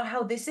think about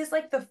how this is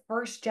like the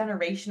first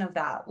generation of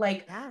that.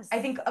 Like, Yes. I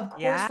think, of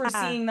course, we're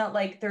Yeah. seeing that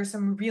like there's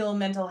some real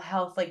mental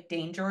health like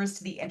dangers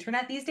to the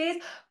internet these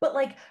days, but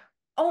like,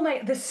 oh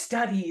my, the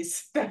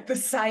studies that the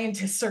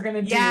scientists are going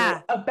to do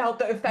Yeah. about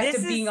the effect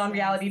This of being is on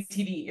reality Yes.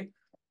 TV.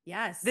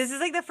 Yes. This is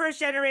like the first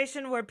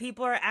generation where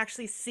people are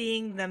actually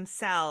seeing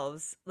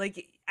themselves.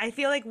 Like, I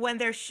feel like when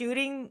they're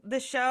shooting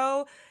the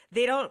show,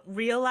 they don't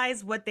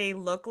realize what they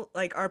look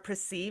like or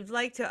perceived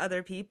like to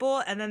other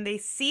people. And then they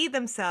see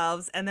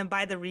themselves. And then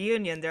by the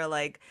reunion, they're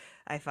like,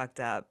 I fucked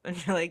up. And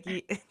you're like,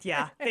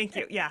 yeah, thank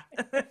you. Yeah.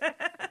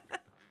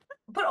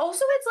 But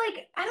also, it's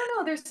like, I don't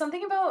know, there's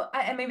something about,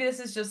 and maybe this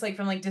is just like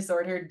from like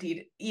disordered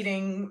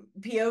eating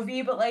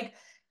POV, but like,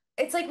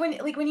 it's like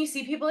when you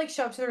see people like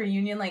show up to the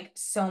reunion like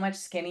so much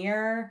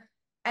skinnier,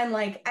 and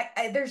like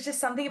there's just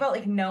something about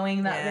like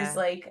knowing that this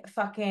Yeah. like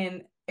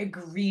fucking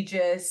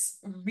egregious,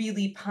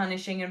 really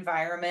punishing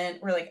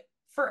environment where like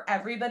for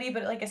everybody,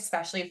 but like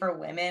especially for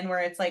women, where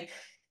it's like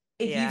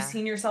if you've Yeah.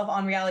 seen yourself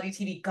on reality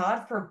TV,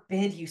 God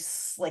forbid you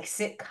like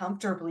sit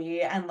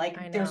comfortably and I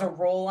like there's a know.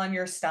 roll on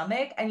your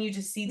stomach and you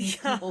just see these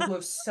people who Yeah.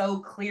 have so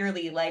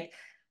clearly like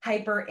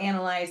hyper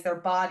analyzed their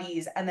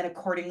bodies and then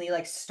accordingly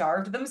like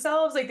starved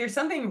themselves. Like there's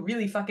something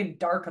really fucking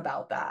dark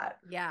about that.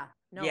 Yeah.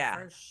 No, Yeah.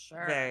 for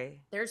sure.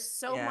 Very. There's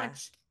so Yeah.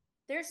 much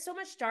there's so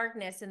much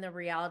darkness in the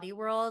reality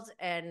world,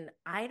 and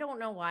I don't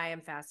know why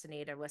I'm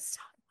fascinated with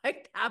stuff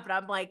like that, but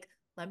I'm like,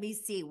 let me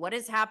see what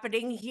is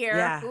happening here.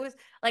 Yeah. Who is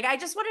like, I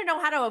just want to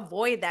know how to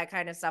avoid that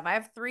kind of stuff. I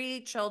have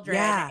 3 children,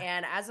 Yeah.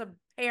 and as a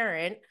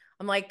parent,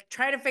 I'm like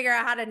trying to figure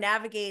out how to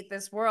navigate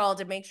this world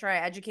and make sure I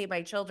educate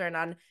my children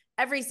on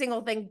every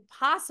single thing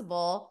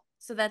possible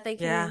so that they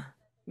Yeah. can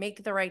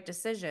make the right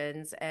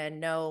decisions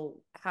and know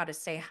how to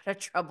stay out of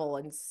trouble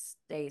and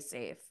stay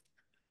safe.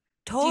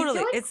 Do you feel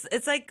Totally. like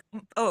It's like,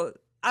 oh,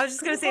 I was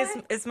just gonna say go it's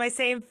ahead? it's my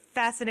same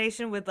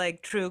fascination with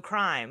like true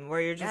crime,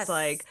 where you're just Yes.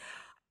 like,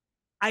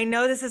 I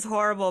know this is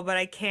horrible, but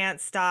I can't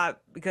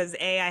stop because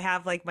A, I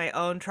have like my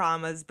own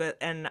traumas, but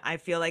and I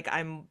feel like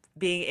I'm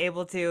being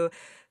able to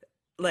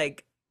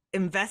like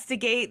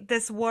investigate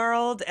this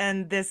world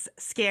and this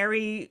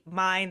scary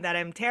mind that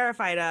I'm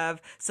terrified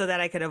of so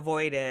that I could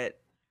avoid it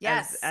as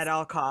Yes. at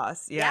all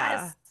costs.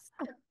 Yeah.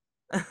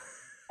 Yes.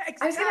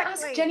 I was gonna ask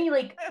Exactly. Jenny,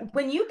 like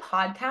when you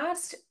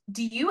podcast,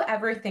 do you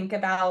ever think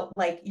about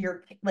like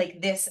your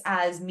like this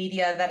as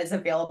media that is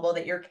available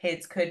that your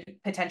kids could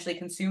potentially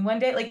consume one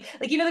day? Like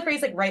you know the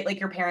phrase like right like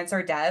your parents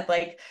are dead.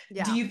 Like, do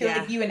Yeah. you feel Yeah.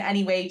 like you in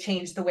any way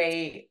change the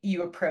way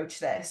you approach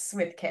this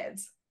with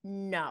kids?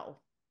 No.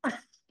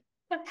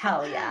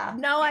 Hell yeah.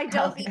 No, I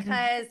Hell don't, yeah.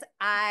 because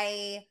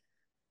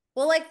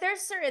well, like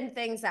there's certain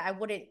things that I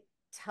wouldn't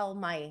tell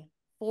my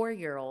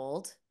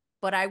 4-year-old,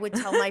 but I would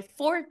tell my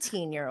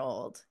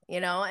 14-year-old,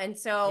 And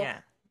so Yeah.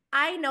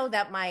 I know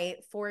that my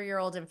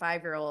 4-year-old and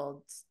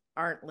 5-year-olds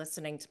aren't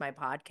listening to my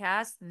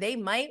podcast. They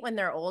might when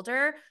they're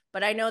older,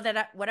 but I know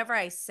that whatever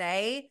I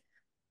say,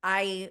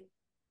 I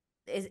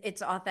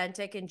it's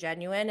authentic and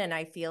genuine, and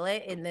I feel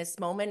it in this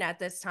moment at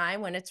this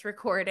time when it's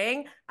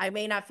recording. I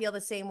may not feel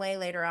the same way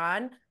later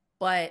on,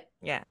 but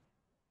Yeah.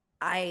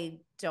 I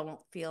don't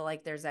feel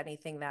like there's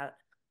anything that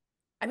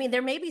I mean,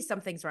 there may be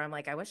some things where I'm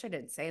like, I wish I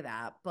didn't say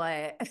that,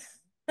 but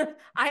I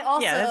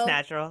Yeah, that's also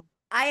natural.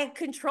 I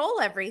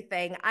control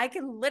everything. I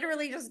can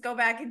literally just go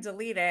back and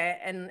delete it.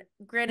 And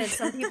granted,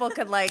 some people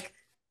could like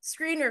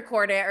screen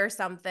record it or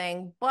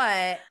something,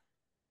 but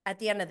at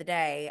the end of the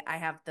day, I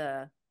have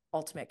the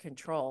ultimate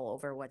control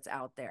over what's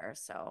out there.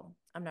 So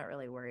I'm not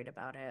really worried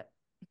about it.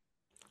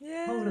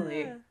 Yeah.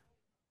 Totally.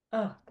 Oh,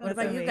 What that's That's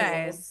about you amazing.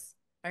 incredible. guys?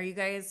 Are you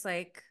guys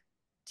like,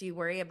 do you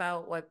worry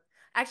about what?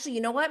 Actually,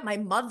 you know what? My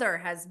mother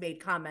has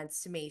made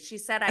comments to me. She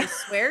said I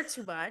swear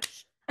too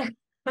much.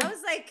 I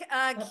was like,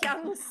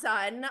 Kyung's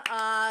son,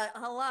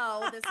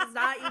 hello, this is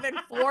not even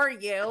for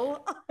you.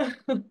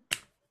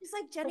 He's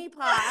like, Jenny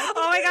Pa.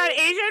 Oh my God,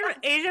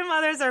 Asian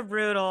mothers are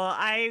brutal.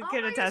 I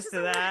can attest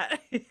to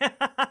that.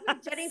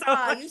 Jenny So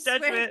Pa, much you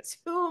judgment.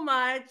 swear too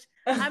much.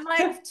 I'm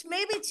like,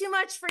 maybe too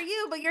much for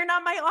you, but you're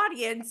not my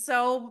audience,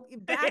 so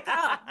back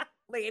up,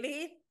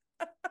 lady.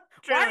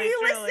 Truly, Why are you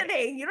truly.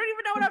 listening? You don't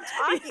even know what I'm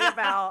talking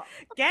about.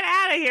 Get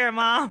out of here,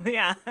 Mom.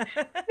 Yeah.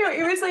 No,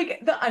 it was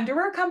like the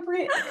underwear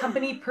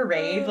company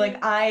parade. Like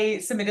I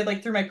submitted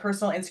like through my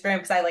personal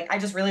Instagram because I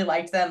just really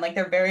liked them. Like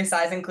they're very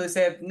size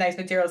inclusive, nice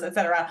materials,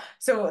 etc.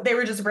 So they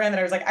were just a brand that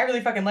I was like, I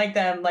really fucking like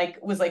them. Like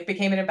was like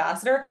became an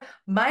ambassador.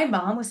 My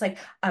mom was like,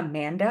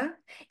 Amanda,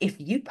 if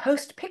you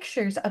post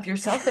pictures of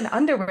yourself in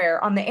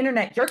underwear on the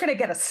internet, you're gonna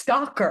get a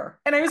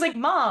stalker. And I was like,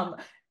 Mom,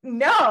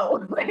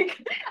 no. Like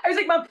I was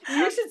like, Mom,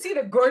 you should see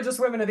the gorgeous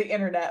women of the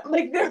internet.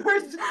 Like there are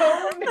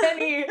so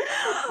many,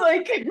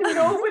 like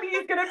nobody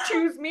is gonna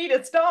choose me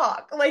to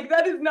stalk. Like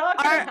that is not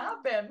gonna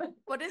happen.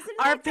 What is it?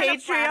 Our Like, kind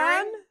of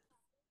Patreon?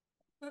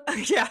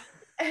 Yeah.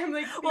 I'm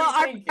like, Well,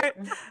 thank you.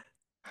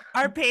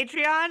 Our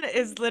Patreon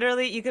is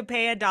literally you could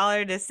pay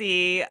 $1 to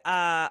see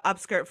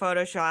upskirt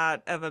photo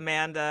shot of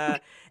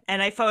Amanda,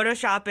 and I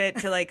Photoshop it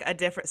to like a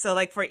different. So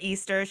like for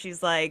Easter,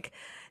 she's like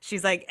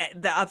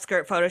the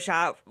upskirt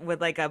Photoshop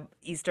with like a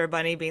Easter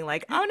bunny being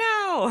like,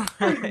 "Oh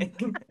no!"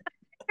 Like,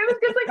 It was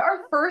just like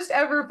our first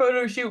ever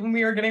photo shoot when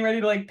we were getting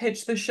ready to like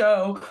pitch the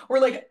show. We're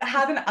like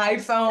had an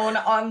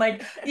iPhone on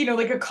like,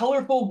 like a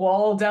colorful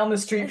wall down the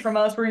street from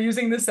us. We're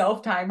using the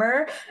self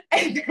timer.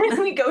 And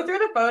then we go through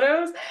the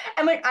photos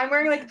and like I'm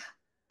wearing like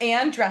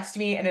Anne dressed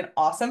me in an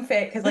awesome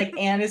fit because like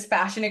Anne is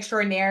fashion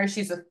extraordinaire.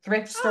 She's a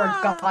thrift store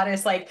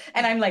goddess. Like,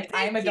 and I'm like,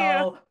 I'm a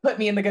doll, put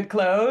me in the good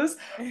clothes.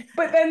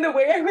 But then the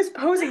way I was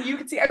posing, you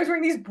could see I was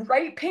wearing these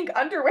bright pink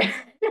underwear.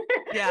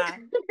 yeah.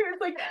 It was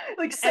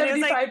like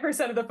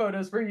 75% of the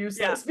photos were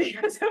useless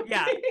because of me.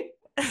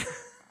 And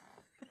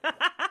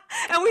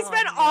we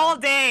spent all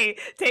day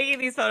taking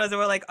these photos and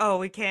we're like, oh,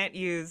 we can't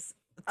use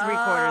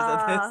 3/4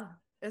 of this.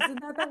 Isn't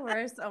that the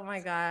worst? Oh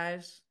my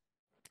gosh.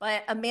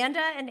 But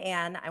Amanda and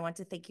Anne, I want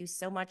to thank you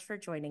so much for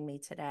joining me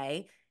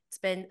today. It's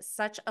been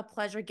such a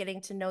pleasure getting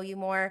to know you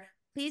more.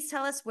 Please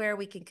tell us where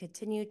we can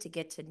continue to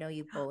get to know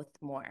you both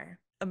more.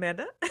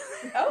 Amanda?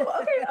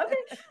 Oh, okay,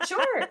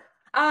 sure.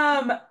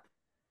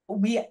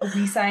 We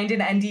signed an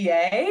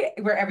NDA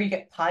wherever you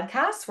get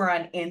podcasts. We're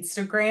on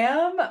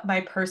Instagram. My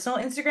personal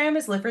Instagram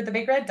is Lifford the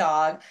Big Red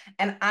Dog.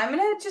 And I'm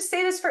gonna just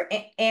say this for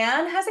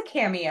Anne has a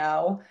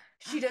cameo.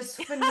 She does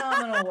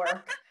phenomenal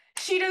work.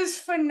 She does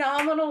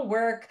phenomenal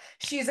work.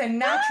 She's a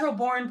natural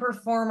born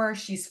performer.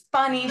 She's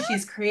funny.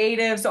 She's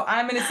creative. So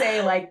I'm gonna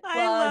say like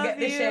plug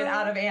the shit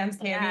out of Anne's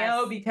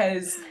cameo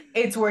because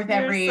it's worth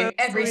every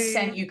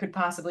cent you could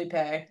possibly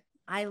pay.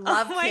 I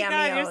love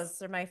cameos.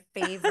 They're my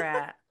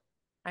favorite.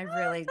 I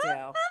really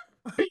do.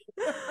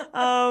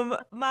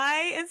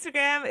 My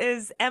Instagram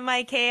is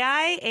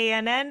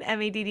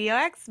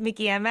MIKIANNMADDOX,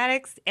 Mickey Ann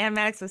Maddox. Ann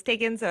Maddox was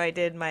taken, so I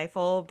did my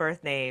full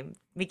birth name.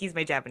 Mickey's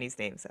my Japanese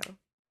name, so.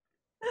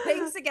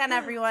 Thanks again,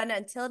 everyone.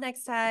 Until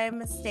next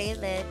time, stay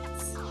lit.